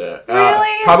loved it.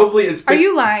 Really? Probably it's been... Are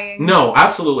you lying? No,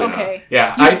 absolutely not. Okay.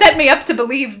 Yeah. You set me up to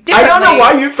believe differently. I don't know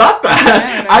why you thought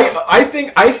that. I don't know. I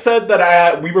think I said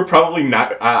that we were probably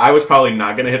not. I was probably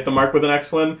not going to hit the mark with the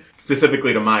next one,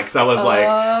 specifically to mine, because I was like,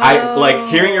 I like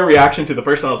hearing your reaction to the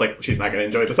first one. I was like, she's not going to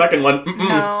enjoy the second one.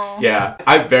 No. Yeah,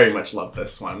 I very much love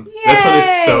this one. Yay. This one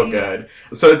is so good.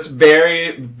 So it's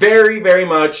very, very, very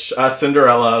much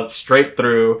Cinderella straight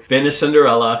through. Finn is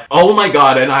Cinderella. Oh my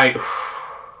god! And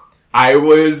I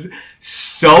was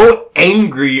so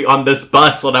angry on this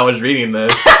bus when I was reading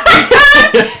this.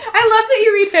 I love that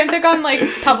you read fanfic on, like,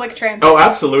 public transit. Oh,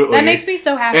 absolutely. That makes me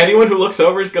so happy. Anyone who looks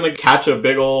over is going to catch a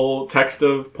big old text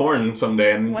of porn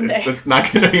someday, and One day. it's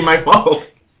not going to be my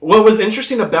fault. What was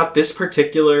interesting about this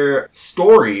particular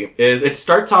story is it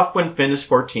starts off when Finn is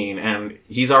 14 and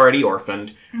he's already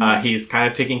orphaned. Mm-hmm. He's kind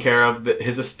of taking care of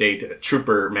his estate,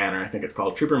 Trooper Manor, I think it's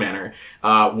called, Trooper Manor,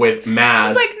 with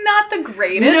Maz. It's like not the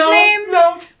greatest No, name.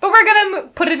 no. But we're gonna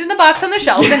put it in the box on the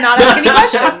shelf and not ask any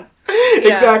questions.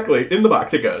 Yeah. Exactly. In the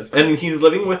box it goes. And he's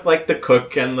living with, like, the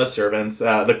cook and the servants.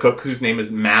 The cook, whose name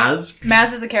is Maz.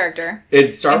 Maz is a character.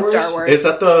 In Star Wars? Is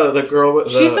that the girl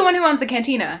with She's the one who owns the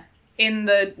cantina in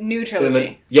the new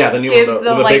trilogy. The new Gives one,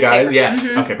 the the big eyes. lightsaber. Yes.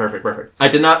 Mm-hmm. Okay, perfect. I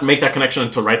did not make that connection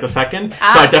until right the second, so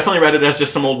I definitely read it as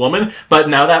just some old woman, but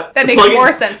now that makes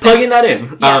more sense. Plugging that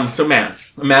in. Yeah. So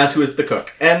Maz, who is the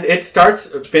cook. And it starts,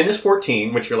 Finn is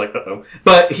 14, which you're like, uh-oh.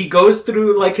 But he goes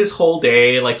through, like, his whole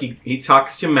day, like, he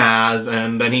talks to Maz,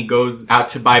 and then he goes out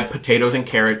to buy potatoes and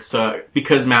carrots,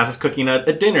 because Maz is cooking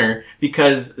a dinner,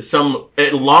 because some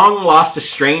long-lost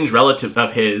estranged relatives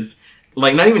of his,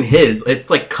 like, not even his, it's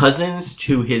like cousins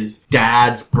to his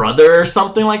dad's brother or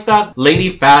something like that.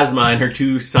 Lady Phasma and her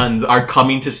two sons are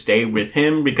coming to stay with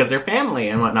him because they're family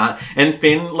and whatnot. And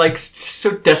Finn, like,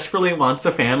 so desperately wants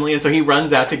a family, and so he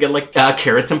runs out to get, like,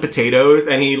 carrots and potatoes,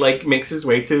 and he, like, makes his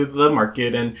way to the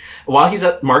market. And while he's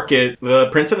at market, the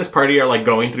prince and his party are, like,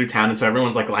 going through town, and so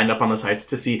everyone's, like, lined up on the sides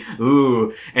to see,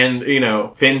 ooh. And, you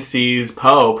know, Finn sees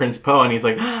Prince Poe, and he's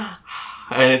like,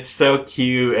 and it's so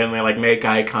cute, and they, like, make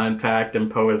eye contact, and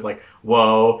Poe is like,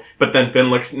 whoa. But then Finn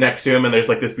looks next to him, and there's,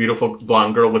 like, this beautiful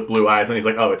blonde girl with blue eyes, and he's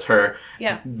like, oh, it's her.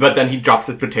 Yeah. But then he drops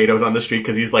his potatoes on the street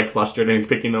because he's, like, flustered, and he's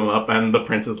picking them up, and the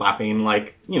prince is laughing,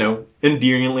 like, you know,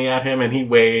 endearingly at him, and he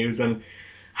waves, and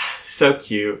so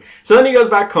cute. So then he goes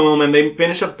back home, and they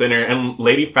finish up dinner, and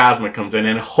Lady Phasma comes in,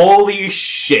 and holy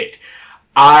shit.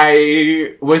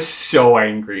 I was so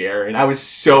angry, Aaron. I was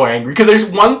so angry. Because there's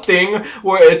one thing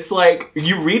where it's like,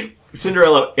 you read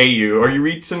Cinderella AU, or you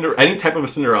read any type of a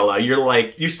Cinderella, you're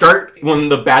like, you start when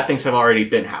the bad things have already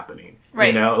been happening.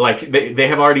 Right. You know, like, they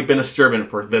have already been a servant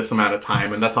for this amount of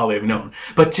time, and that's all they've known.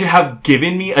 But to have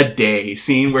given me a day,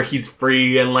 seeing where he's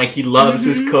free, and, like, he loves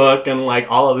his cook, and, like,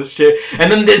 all of this shit, and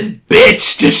then this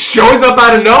bitch just shows up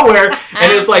out of nowhere,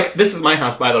 and is like, this is my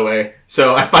house, by the way,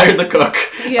 so I fired the cook.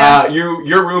 Yeah.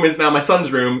 Your room is now my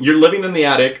son's room. You're living in the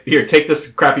attic. Here, take this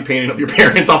crappy painting of your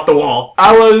parents off the wall.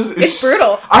 It's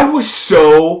brutal. I was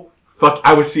so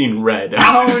I was seeing red.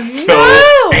 I was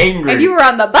no! Angry. And you were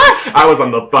on the bus. I was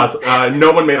on the bus.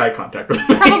 No one made eye contact with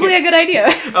me. Probably a good idea.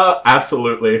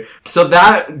 Absolutely. So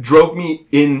that drove me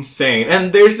insane.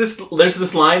 And there's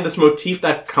this line, this motif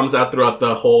that comes out throughout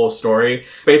the whole story.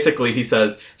 Basically, he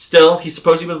says, still, he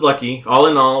supposed he was lucky, all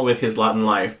in all, with his lot in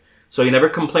life. So he never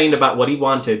complained about what he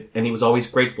wanted, and he was always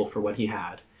grateful for what he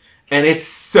had. And it's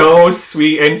so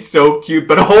sweet and so cute,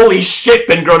 but holy shit,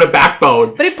 then grown a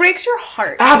backbone. But it breaks your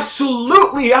heart.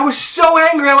 Absolutely. I was so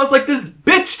angry. I was like, this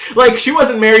bitch, like, she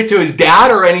wasn't married to his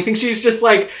dad or anything. She's just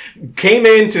like, came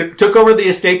in, took over the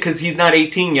estate because he's not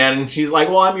 18 yet. And she's like,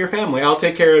 well, I'm your family. I'll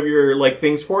take care of your, like,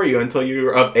 things for you until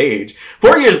you're of age.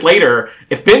 4 years later,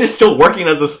 if Finn is still working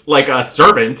as a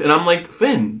servant, and I'm like,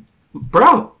 Finn,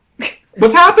 bro.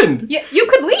 What's happened? Yeah, you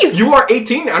could leave. You are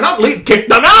 18 now. Not leave. Kick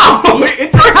them out.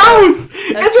 It's your house.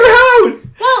 It's your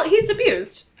house. Well, he's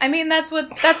abused. I mean, that's what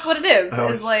it is.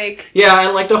 Is like, yeah,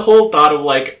 and like the whole thought of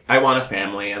like, I want a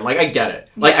family, and like I get it.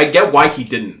 Like I get why he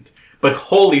didn't. But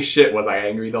holy shit, was I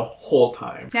angry the whole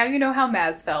time. Now you know how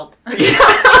Maz felt. Yeah,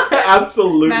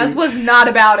 absolutely. Maz was not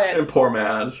about it. And poor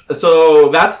Maz. So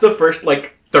that's the first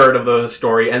like third of the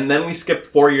story, and then we skip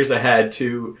 4 years ahead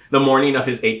to the morning of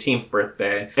his 18th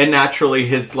birthday, and naturally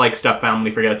his like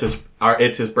stepfamily forgets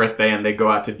it's his birthday, and they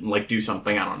go out to like do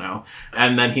something, I don't know,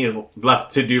 and then he's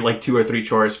left to do like 2 or 3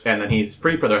 chores, and then he's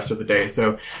free for the rest of the day.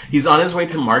 So he's on his way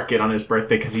to market on his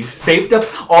birthday because he's saved up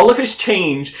all of his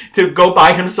change to go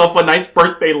buy himself a nice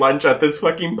birthday lunch at this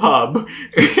fucking pub.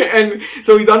 And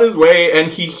so he's on his way,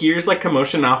 and he hears like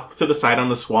commotion off to the side on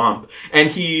the swamp,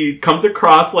 and he comes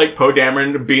across like Poe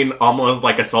Dameron being almost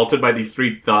like assaulted by these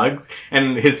 3 thugs,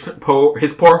 and his poor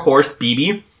horse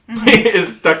BB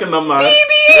is stuck in the mud.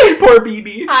 BB! Poor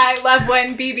BB. I love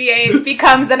when BB-8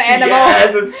 becomes an animal.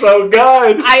 Yes, it's so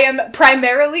good. I am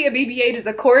primarily a BB-8 as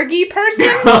a corgi person.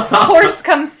 Horse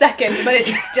comes second, but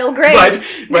it's still great.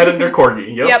 Right under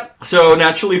corgi. Yep. So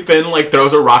naturally Finn like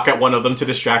throws a rock at one of them to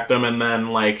distract them, and then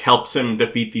like helps him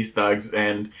defeat these thugs,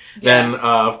 and then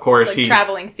of course like he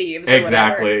traveling thieves. Or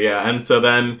exactly. Whatever. Yeah, and so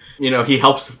then he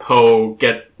helps Poe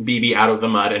get BB out of the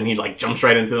mud, and he like jumps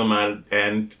right into the mud,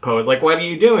 and Poe's like, what are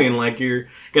you doing? Like, you're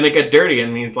gonna get dirty.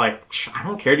 And he's like, I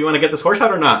don't care, do you want to get this horse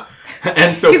out or not?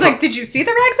 And so he's like, did you see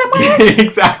the rag somewhere?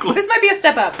 Exactly. This might be a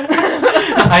step up.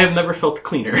 I have never felt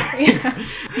cleaner. Yeah.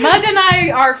 Mud and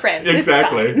I are friends.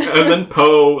 Exactly. And then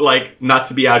Poe, like, not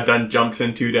to be outdone, jumps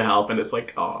in too to help, and it's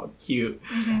like, oh, cute.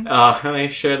 And I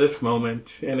share this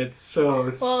moment, and it's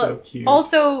so cute.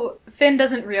 Also, Finn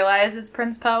doesn't realize it's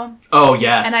Prince Poe. Oh,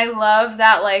 yes. And I love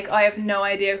that, like, I have no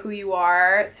idea who you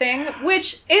are thing,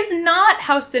 which is not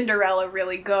how Cinderella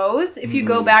really goes. If you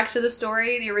go back to the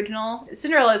story, the original,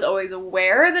 Cinderella is always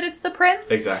aware that it's the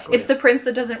prince. Exactly. It's the prince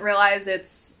that doesn't realize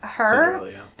it's her.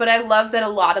 Cinderella, yeah. But I love that a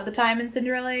lot of the time in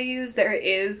Cinderella there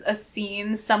is a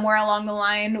scene somewhere along the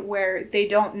line where they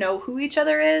don't know who each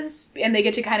other is, and they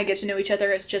get to know each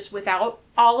other as just without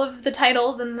all of the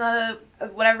titles and the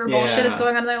whatever bullshit is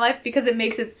going on in their life, because it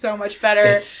makes it so much better.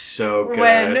 It's so good.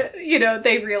 When,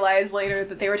 they realize later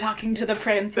that they were talking to the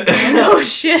prince, and they're like, oh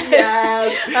shit.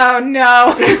 Yes. Oh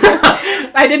no.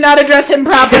 I did not address him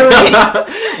properly.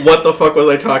 What the fuck was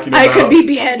I talking about? I could be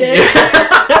beheaded.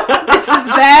 This is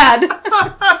bad.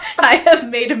 I have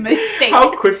made a mistake.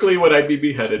 How quickly would I be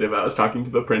beheaded if I was talking to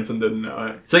the prince and didn't know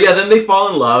it? So yeah, then they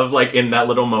fall in love, like, in that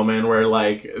little moment where,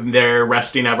 like, they're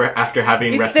resting after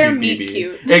having rescued their BB. meet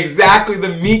cute. Exactly, the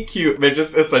meet cute. They're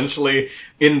just essentially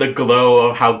in the glow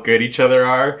of how good each other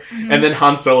are. And then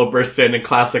Han Solo bursts in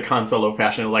classic Han Solo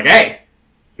fashion, is like, hey!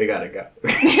 We gotta go.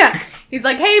 Yeah. He's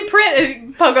like, hey,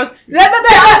 Prince. Poe goes,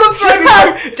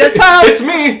 just Poe. It's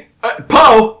me.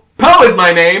 Poe. Poe is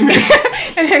my name.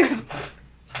 And he goes,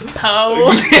 Poe.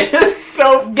 It's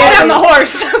so funny. Get on the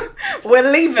horse. We're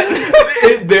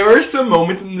leaving. There are some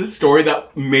moments in this story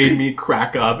that made me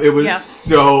crack up. It was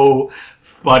so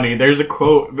funny. There's a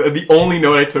quote. The only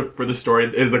note I took for the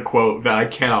story is a quote that I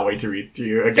cannot wait to read to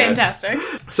you again. Fantastic.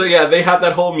 So yeah, they have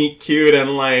that whole meet cute,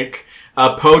 and like,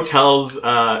 Poe tells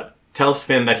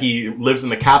Finn that he lives in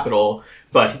the capital,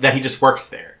 but that he just works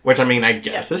there. Which, I mean, I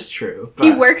guess is true. But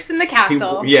he works in the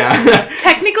castle.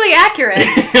 Technically accurate.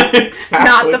 Exactly.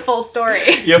 Not the full story.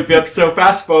 Yep. So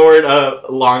fast forward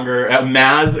longer.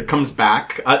 Maz comes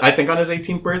back, I think on his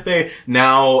 18th birthday.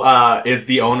 Now is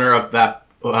the owner of that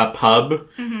pub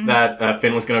that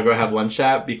Finn was going to go have lunch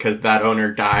at, because that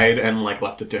owner died and like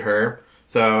left it to her.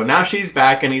 So now she's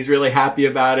back and he's really happy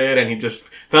about it, and he just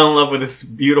fell in love with this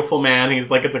beautiful man. He's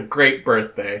like, it's a great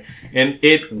birthday. And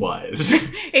it was.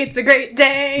 It's a great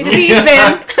day to be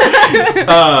Finn.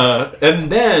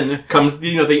 And then comes,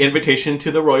 the invitation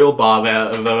to the royal ball.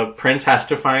 The prince has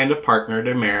to find a partner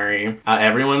to marry.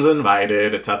 Everyone's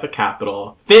invited. It's at the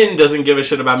capital. Finn doesn't give a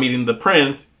shit about meeting the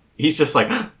prince. He's just like,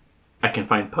 I can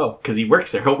find Poe because he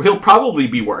works there. He'll probably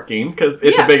be working because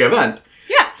it's a big event.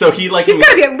 Yeah. So he's got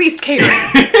to be at least catering.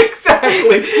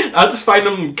 Exactly. I'll just find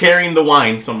him carrying the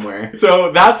wine somewhere.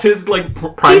 So that's his prime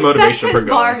motivation for going. He sets his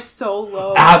bar so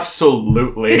low.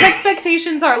 Absolutely. His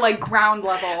expectations are ground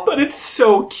level. But it's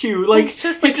so cute. He's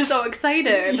just so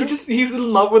excited. He's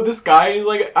in love with this guy. He's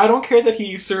like, I don't care that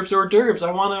he serves hors d'oeuvres.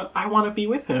 I wanna be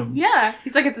with him. Yeah.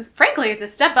 He's like, frankly, it's a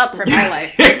step up from my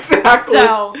life. Exactly.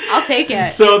 So I'll take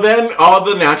it. So then all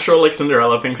the natural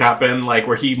Cinderella things happen,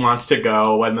 where he wants to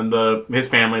go, and then his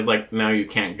family's like, no, you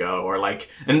can't go, or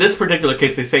in this particular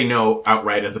case, they say no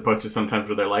outright, as opposed to sometimes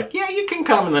where they're like, yeah, you can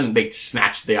come, and then they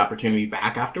snatch the opportunity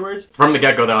back afterwards. From the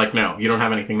get-go, they're like, no, you don't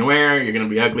have anything to wear, you're gonna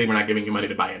be ugly, we're not giving you money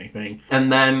to buy anything.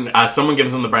 And then someone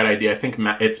gives them the bright idea, I think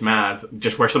it's Maz,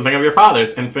 just wear something of your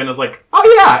father's, and Finn is like,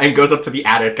 oh yeah, and goes up to the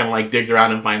attic and digs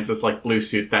around and finds this blue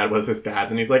suit that was his dad's,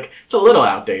 and he's like, it's a little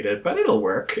outdated, but it'll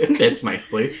work, it fits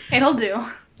nicely. It'll do.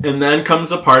 And then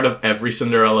comes a part of every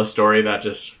Cinderella story that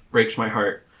just breaks my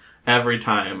heart. Every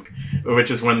time,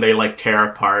 which is when they tear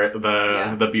apart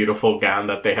the beautiful gown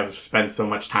that they have spent so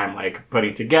much time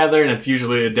putting together, and it's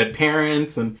usually the dead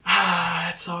parents, and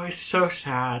it's always so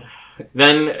sad.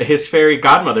 Then his fairy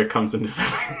godmother comes into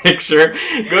the picture.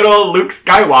 Good old Luke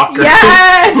Skywalker.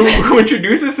 Yes! who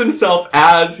introduces himself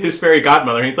as his fairy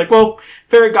godmother. And he's like, well,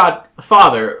 fairy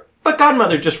godfather. But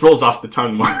godmother just rolls off the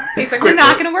tongue more. He's like, we're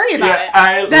not going to worry about it.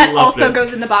 That also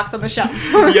goes in the box on the shelf.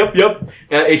 Yep.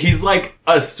 He's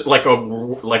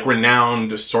a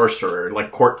renowned sorcerer,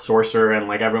 court sorcerer,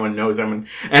 and everyone knows him.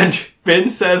 And Finn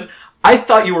says, I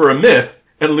thought you were a myth.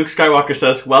 And Luke Skywalker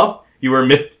says, well, you were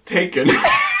myth taken. I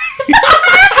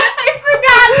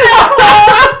forgot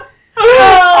that.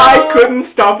 I couldn't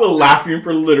stop laughing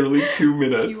for literally 2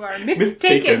 minutes. You are myth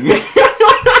taken.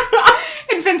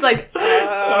 And Finn's like,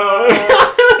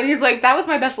 and he's like, that was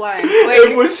my best line.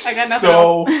 It was I got nothing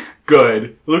so else.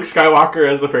 Good. Luke Skywalker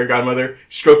as the fairy godmother,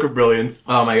 stroke of brilliance.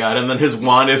 Oh my god. And then his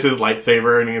wand is his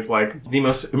lightsaber, and he's like, the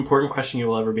most important question you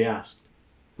will ever be asked.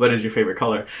 What is your favorite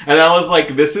color? And I was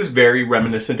like, this is very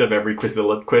reminiscent of every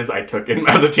Quizilla quiz I took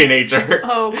as a teenager.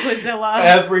 Oh, Quizilla.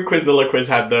 Every Quizilla quiz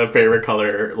had the favorite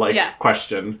color,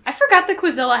 question. I forgot that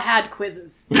Quizilla had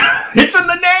quizzes. It's in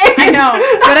the name! I know,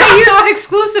 but I use it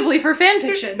exclusively for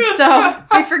fanfiction, so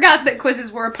I forgot that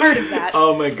quizzes were a part of that.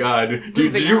 Oh my god.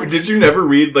 Did you never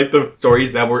read, the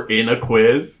stories that were in a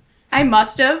quiz? I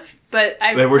must have, but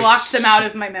I blocked them out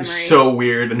of my memory. So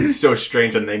weird and so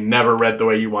strange, and they never read the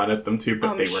way you wanted them to,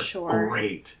 but they were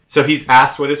great. So he's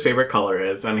asked what his favorite color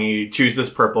is, and he chooses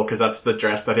purple because that's the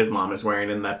dress that his mom is wearing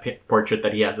in that portrait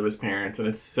that he has of his parents, and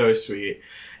it's so sweet.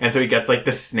 And so he gets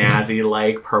this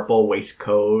snazzy purple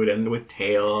waistcoat and with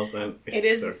tails, and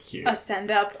it's so cute. A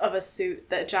send-up of a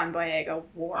suit that John Boyega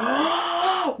wore.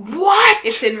 What?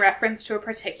 It's in reference to a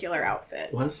particular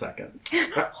outfit. 1 second.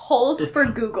 Hold for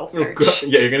Google search.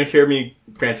 Yeah, you're gonna hear me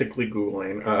frantically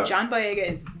Googling. John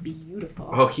Boyega is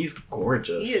beautiful. Oh, he's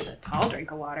gorgeous. He is a tall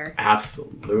drink of water.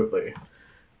 Absolutely.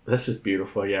 This is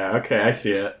beautiful. Yeah, okay, I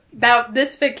see it.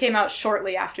 This fic came out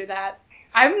shortly after that.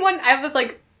 I was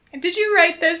like, did you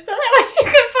write this so that way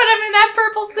you could put him in that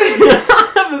purple suit?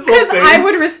 Because I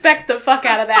would respect the fuck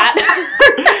out of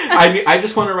that. I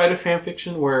just want to write a fan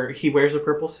fiction where he wears a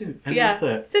purple suit, and that's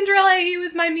it. Cinderella, he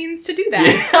was my means to do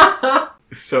that. Yeah.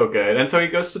 So good. And so he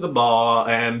goes to the ball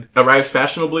and arrives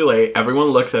fashionably late. Everyone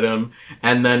looks at him,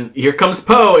 and then here comes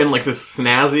Poe in this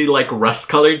snazzy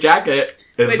rust-colored jacket.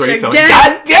 Which again,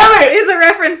 God damn it! Is a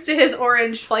reference to his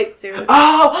orange flight suit.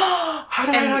 Oh! How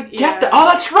did I not get that?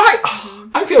 Oh, that's right! Oh,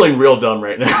 I'm feeling real dumb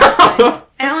right now.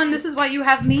 Alan, this is why you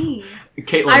have me.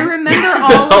 Caitlin. I remember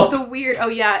all of the weird... Oh,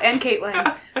 yeah, and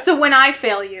Caitlin. So when I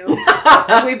fail you,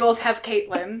 we both have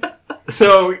Caitlin.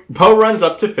 So Poe runs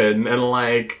up to Finn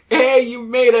and hey, you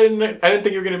made it, and I didn't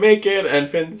think you were going to make it. And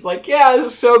Finn's like, yeah,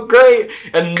 this is so great.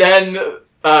 And then...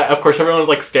 of course,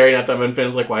 everyone's staring at them, and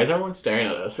Finn's like, "Why is everyone staring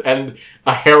at us?" And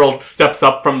a herald steps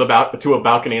up from to a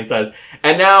balcony and says,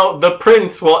 "And now the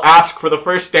prince will ask for the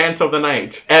first dance of the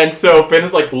night." And so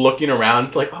Finn's looking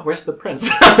around, "Oh, where's the prince?"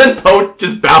 And then Poe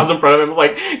just bows in front of him,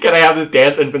 "Can I have this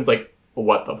dance?" And Finn's like,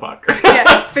 what the fuck?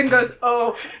 Yeah, Finn goes,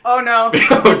 oh no.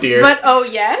 Oh dear. But oh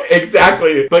yes?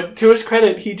 Exactly. But to his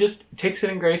credit, he just takes it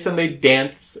in grace and they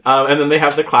dance. And then they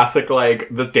have the classic, like,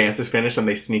 the dance is finished and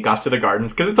they sneak off to the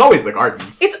gardens. Because it's always the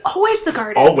gardens. It's always the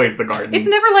garden. Always the garden. It's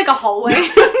never like a hallway.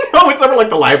 No, it's never like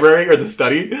the library or the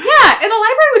study. Yeah, and a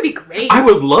library would be great. I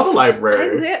would love a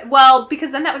library. Well,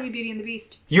 because then that would be Beauty and the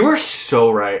Beast. You are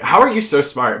so right. How are you so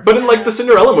smart? But in, like, the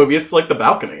Cinderella movie, it's like the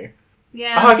balcony.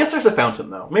 Yeah. Oh, I guess there's a fountain,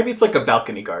 though. Maybe it's like a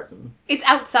balcony garden. It's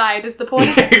outside is the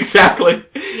point. Exactly.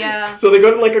 Yeah. So they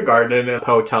go to, like, a garden, and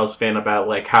Poe tells Finn about,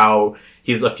 like, how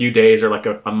he's a few days or, like,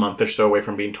 a month or so away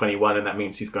from being 21, and that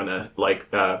means he's gonna, like,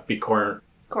 be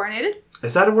Coronated?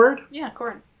 Is that a word? Yeah,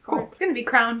 cool. Cool. He's gonna be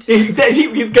crowned.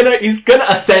 He's gonna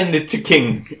ascend to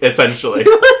king, essentially.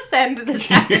 He'll ascend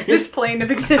this plane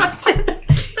of existence.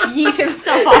 Yeet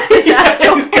himself off this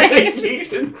astral He's gonna plane.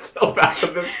 yeet himself out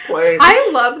of this plane.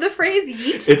 I love the phrase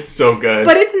yeet. It's so good.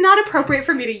 But it's not appropriate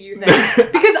for me to use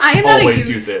it. Because I am not a Always youth.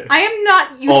 use it. I am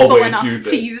not youthful Always enough use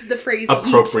to it. use the phrase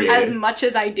Appropriate yeet as it. much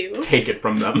as I do. Take it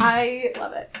from them. I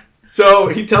love it. So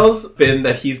he tells Finn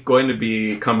that he's going to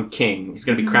become king. He's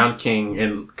going to be crowned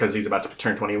king because he's about to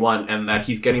turn 21, and that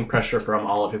he's getting pressure from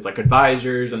all of his like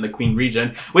advisors and the Queen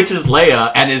Regent, which is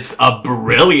Leia, and is a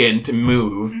brilliant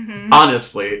move.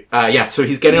 Honestly, yeah. So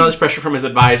he's getting all this pressure from his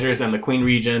advisors and the Queen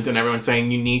Regent, and everyone's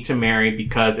saying you need to marry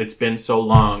because it's been so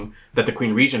long that the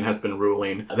Queen Regent has been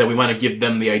ruling, that we want to give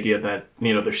them the idea that,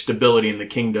 you know, there's stability in the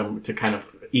kingdom to kind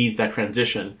of ease that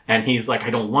transition. And he's like, I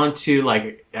don't want to,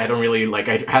 like, I don't really, like,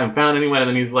 I haven't found anyone. And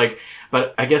then he's like,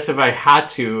 but I guess if I had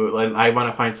to, like, I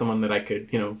want to find someone that I could,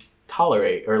 you know,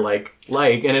 tolerate or like,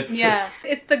 and it's... Yeah,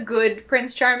 it's the good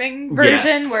Prince Charming version,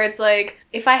 Yes. where it's like,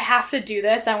 if I have to do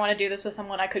this, I want to do this with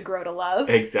someone I could grow to love.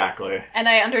 Exactly. And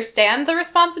I understand the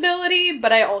responsibility,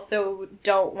 but I also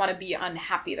don't want to be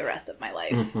unhappy the rest of my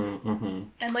life.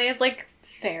 And Leia's like,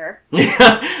 fair.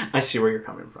 I see where you're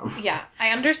coming from. Yeah,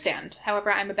 I understand.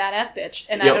 However, I'm a badass bitch,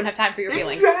 and I Yep. don't have time for your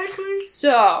feelings. Exactly.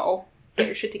 So, get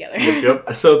your shit together.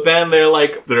 Yep. So then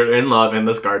they're in love in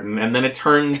this garden, and then it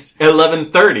turns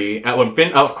 11:30 when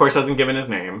Finn, of course, hasn't given his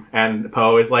name, and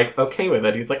Poe is like okay with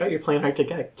it. He's like, "Oh, you're playing hard to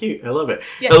get. Cute. I love it."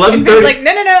 Yeah, and Finn's like,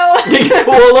 no.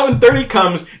 Well, 11:30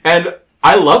 comes, and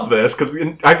I love this because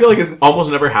I feel like it almost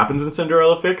never happens in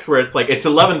Cinderella fics, where it's like it's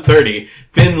 11:30.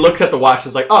 Finn looks at the watch and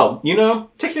is like, "Oh, you know,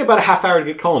 it takes me about a half hour to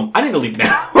get home. I need to leave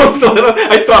now, so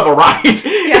I still have a ride."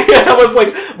 Yeah. And I was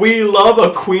like, "We love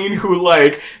a queen who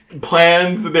like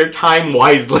plans their time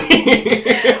wisely."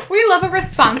 We love a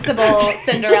responsible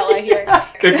Cinderella here.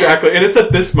 Exactly, and it's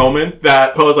at this moment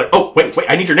that Poe's like, "Oh, wait,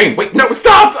 I need your name. Wait, no,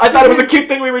 stop! I thought it was a cute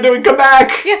thing we were doing. Come back."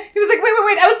 Yeah, he was like,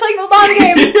 wait, I was playing the long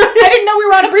game. I didn't know we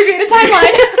were on abbreviated timeline.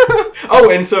 Oh,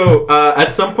 and so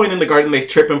at some point in the garden, they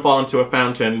trip and fall into a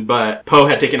fountain, but Poe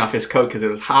had taken off his coat because it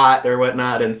was hot or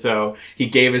whatnot, and so he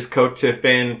gave his coat to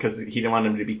Finn because he didn't want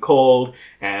him to be cold,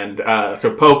 and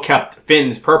so Poe kept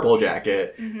Finn's purple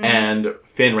jacket, and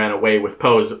Finn ran away with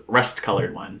Poe's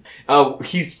rust-colored one.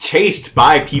 He's chased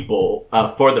by people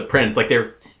for the prince, like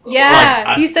they're... Yeah,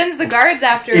 like, he sends the guards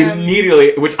after him.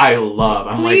 Immediately, which I love.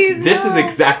 I'm Please, like, this no. is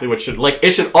exactly what should, like,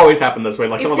 it should always happen this way.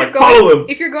 Like, someone's like, going, follow him!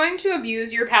 If you're going to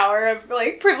abuse your power of,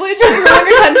 like, privilege of ruling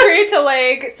your country to,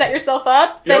 like, set yourself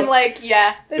up, then, Yep. like,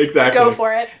 yeah, Exactly. go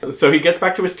for it. So he gets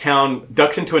back to his town,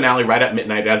 ducks into an alley right at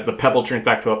midnight as the pebble turns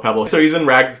back to a pebble. So he's in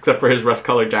rags except for his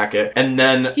rust-colored jacket. And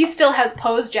then... He still has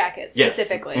Poe's jacket, Yes.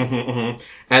 specifically.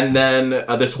 And then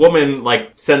this woman,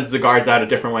 like, sends the guards out a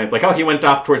different way. It's like, oh, he went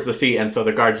off towards the sea, and so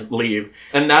the guards leave.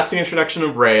 And that's the introduction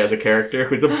of Ray as a character,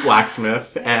 who's a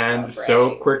blacksmith, and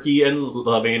so quirky and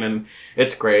loving, and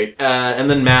it's great. And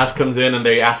then Maz comes in, and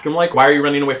they ask him, like, why are you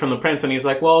running away from the prince? And he's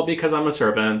like, well, because I'm a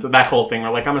servant. That whole thing,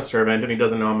 where, like, I'm a servant, and he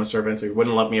doesn't know I'm a servant, so he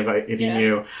wouldn't love me if he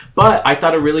knew. But I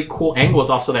thought a really cool angle was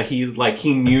also that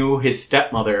he knew his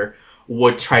stepmother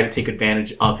would try to take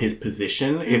advantage of his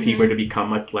position if he were to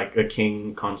become a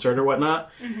king consort or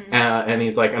whatnot. And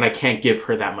he's like, and I can't give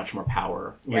her that much more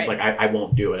power. He's like, I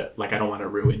won't do it. Like, I don't want to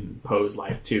ruin Poe's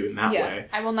life too in that way.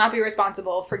 I will not be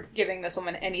responsible for giving this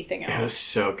woman anything else. It was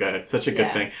so good. Such a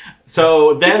good thing.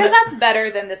 So then... Because that's better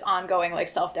than this ongoing, like,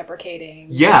 self-deprecating.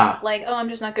 Yeah. Like, oh, I'm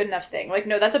just not good enough thing. Like,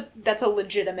 no, that's a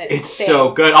legitimate It's thing.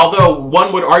 so good. Although,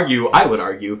 I would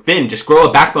argue, Finn, just grow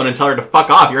a backbone and tell her to fuck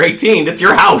off. You're 18. That's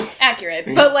your house. Accurate.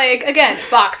 But, like, again,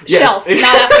 box, Yes. shelf, not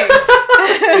asking.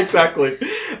 Exactly.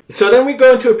 So then we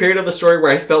go into a period of the story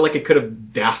where I felt like it could have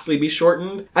vastly be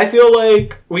shortened. I feel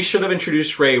like we should have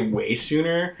introduced Rey way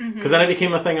sooner, because then it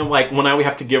became a thing of like, well, now we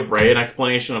have to give Rey an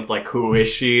explanation of like, who is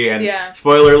she? And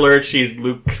spoiler alert, she's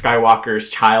Luke Skywalker's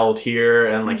child here,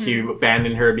 and like he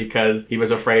abandoned her because he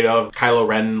was afraid of Kylo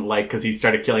Ren, like, because he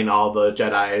started killing all the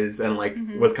Jedis and like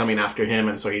was coming after him,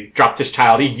 and so he dropped his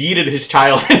child. He yeeted his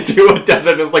child into a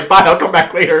desert and was like, bye, I'll come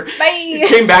back later. Bye. He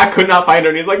came back, could not find her,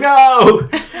 and he's like, no!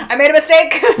 I made a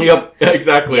mistake. Yep,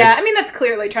 exactly. Yeah, I mean, that's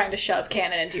clearly trying to shove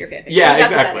canon into your fanfiction. Yeah,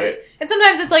 that's exactly. What that is. And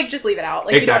sometimes it's like, just leave it out.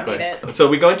 Like, exactly. You don't need it. So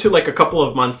we go into like a couple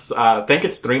of months, I think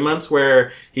it's 3 months,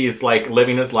 where he's like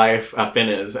living his life, Finn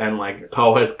is, and like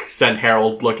Poe has sent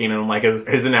heralds looking and like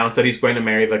has announced that he's going to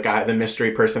marry the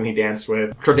mystery person he danced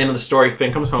with. Toward the end of the story,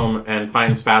 Finn comes home and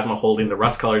finds Phasma holding the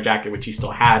rust-colored jacket, which he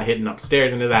still had hidden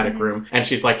upstairs in his attic room, and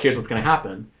she's like, here's what's going to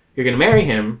happen. You're going to marry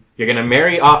him, you're going to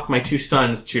marry off my 2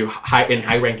 sons to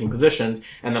high-ranking positions,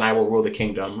 and then I will rule the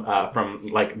kingdom from,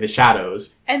 like, the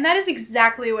shadows. And that is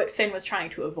exactly what Finn was trying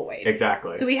to avoid.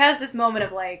 Exactly. So he has this moment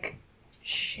of, like,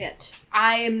 shit,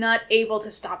 I am not able to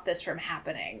stop this from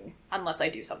happening unless I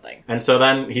do something. And so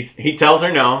then he tells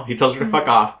her no, he tells her to fuck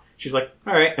off. She's like,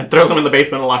 all right, and throws him in the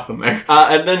basement and locks him there.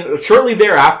 And then shortly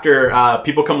thereafter,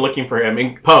 people come looking for him,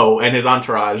 and Poe and his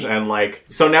entourage, and like,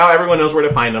 so now everyone knows where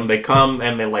to find him. They come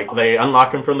and they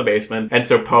unlock him from the basement, and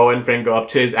so Poe and Finn go up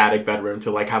to his attic bedroom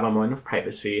to like have a moment of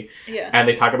privacy. Yeah. And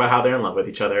they talk about how they're in love with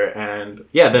each other, and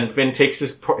yeah, then Finn takes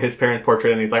his parents'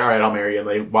 portrait, and he's like, all right, I'll marry you. And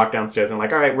they walk downstairs and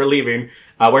like, all right, we're leaving.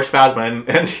 Where's Phasma?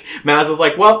 And Maz is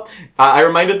like, well, I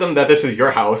reminded them that this is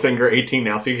your house and you're 18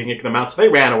 now, so you can kick them out. So they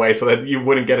ran away so that you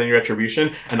wouldn't get any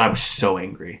retribution. And I was so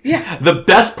angry. Yeah. The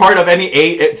best part of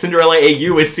any Cinderella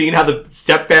AU is seeing how the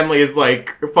stepfamily is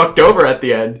like fucked over at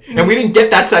the end. And we didn't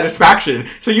get that satisfaction.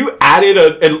 So you added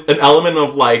an element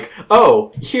of like,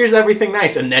 oh, here's everything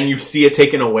nice. And then you see it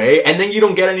taken away. And then you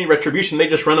don't get any retribution. They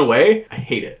just run away. I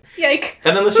hate it. Yike.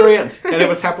 And then the story ends. And it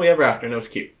was happily ever after. And it was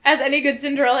cute. As any good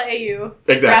Cinderella AU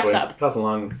Exactly. wraps up. That was a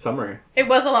long summary. It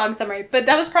was a long summary, but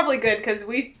that was probably good because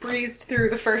we breezed through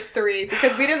the first 3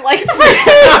 because we didn't like the first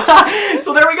 3.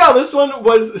 So there we go. This one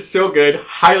was so good.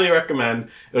 Highly recommend.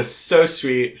 It was so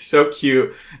sweet, so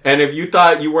cute. And if you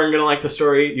thought you weren't going to like the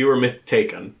story, you were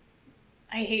myth-taken.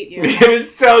 I hate you. It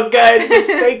was so good.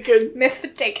 Myth-taken.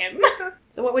 Myth-taken.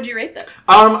 So what would you rate this?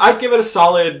 I'd give it a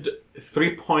solid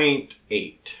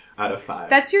 3.8 out of 5.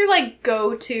 That's your, like,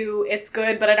 go-to, it's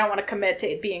good, but I don't want to commit to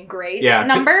it being great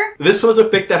number? This was a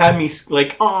fic that had me,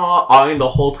 like, awing the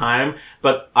whole time,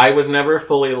 but I was never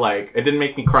fully, like, it didn't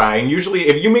make me cry. And usually,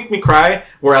 if you make me cry,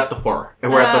 we're at the 4.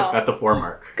 And we're at the 4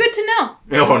 mark. Good to know.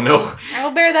 Oh, no. I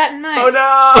will bear that in mind. Oh,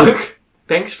 no!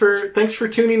 Thanks for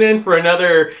tuning in for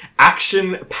another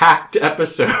action-packed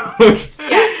episode.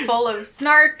 Yeah, full of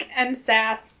snark and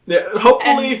sass. Yeah,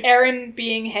 hopefully... And Aaron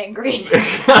being hangry.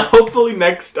 Hopefully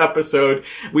next episode,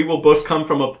 we will both come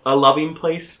from a loving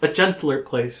place, a gentler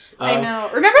place. I know.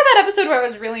 Remember that episode where I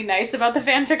was really nice about the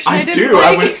fanfiction I didn't do. like?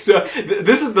 I was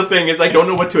this is the thing, is I don't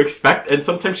know what to expect, and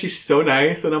sometimes she's so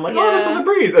nice, and I'm like, oh, this was a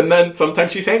breeze. And then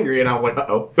sometimes she's angry, and I'm like,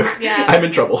 uh-oh. Yeah. I'm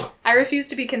in trouble. I refuse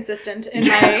to be consistent in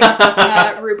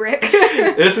my rubric.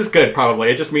 This is good, probably.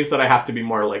 It just means that I have to be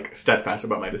more, like, steadfast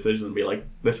about my decisions and be like,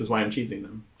 this is why I'm cheesing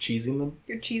them. Cheesing them?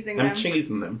 You're cheesing them. I'm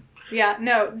cheesing them. Yeah,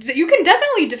 no. You can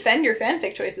definitely defend your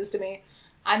fanfic choices to me.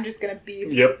 I'm just gonna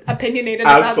be opinionated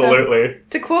about them. Absolutely.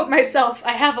 To quote myself,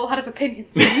 I have a lot of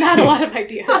opinions, but not a lot of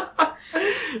ideas.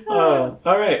 All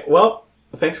right. Well,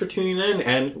 thanks for tuning in,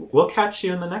 and we'll catch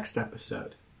you in the next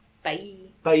episode. Bye.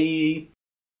 Bye.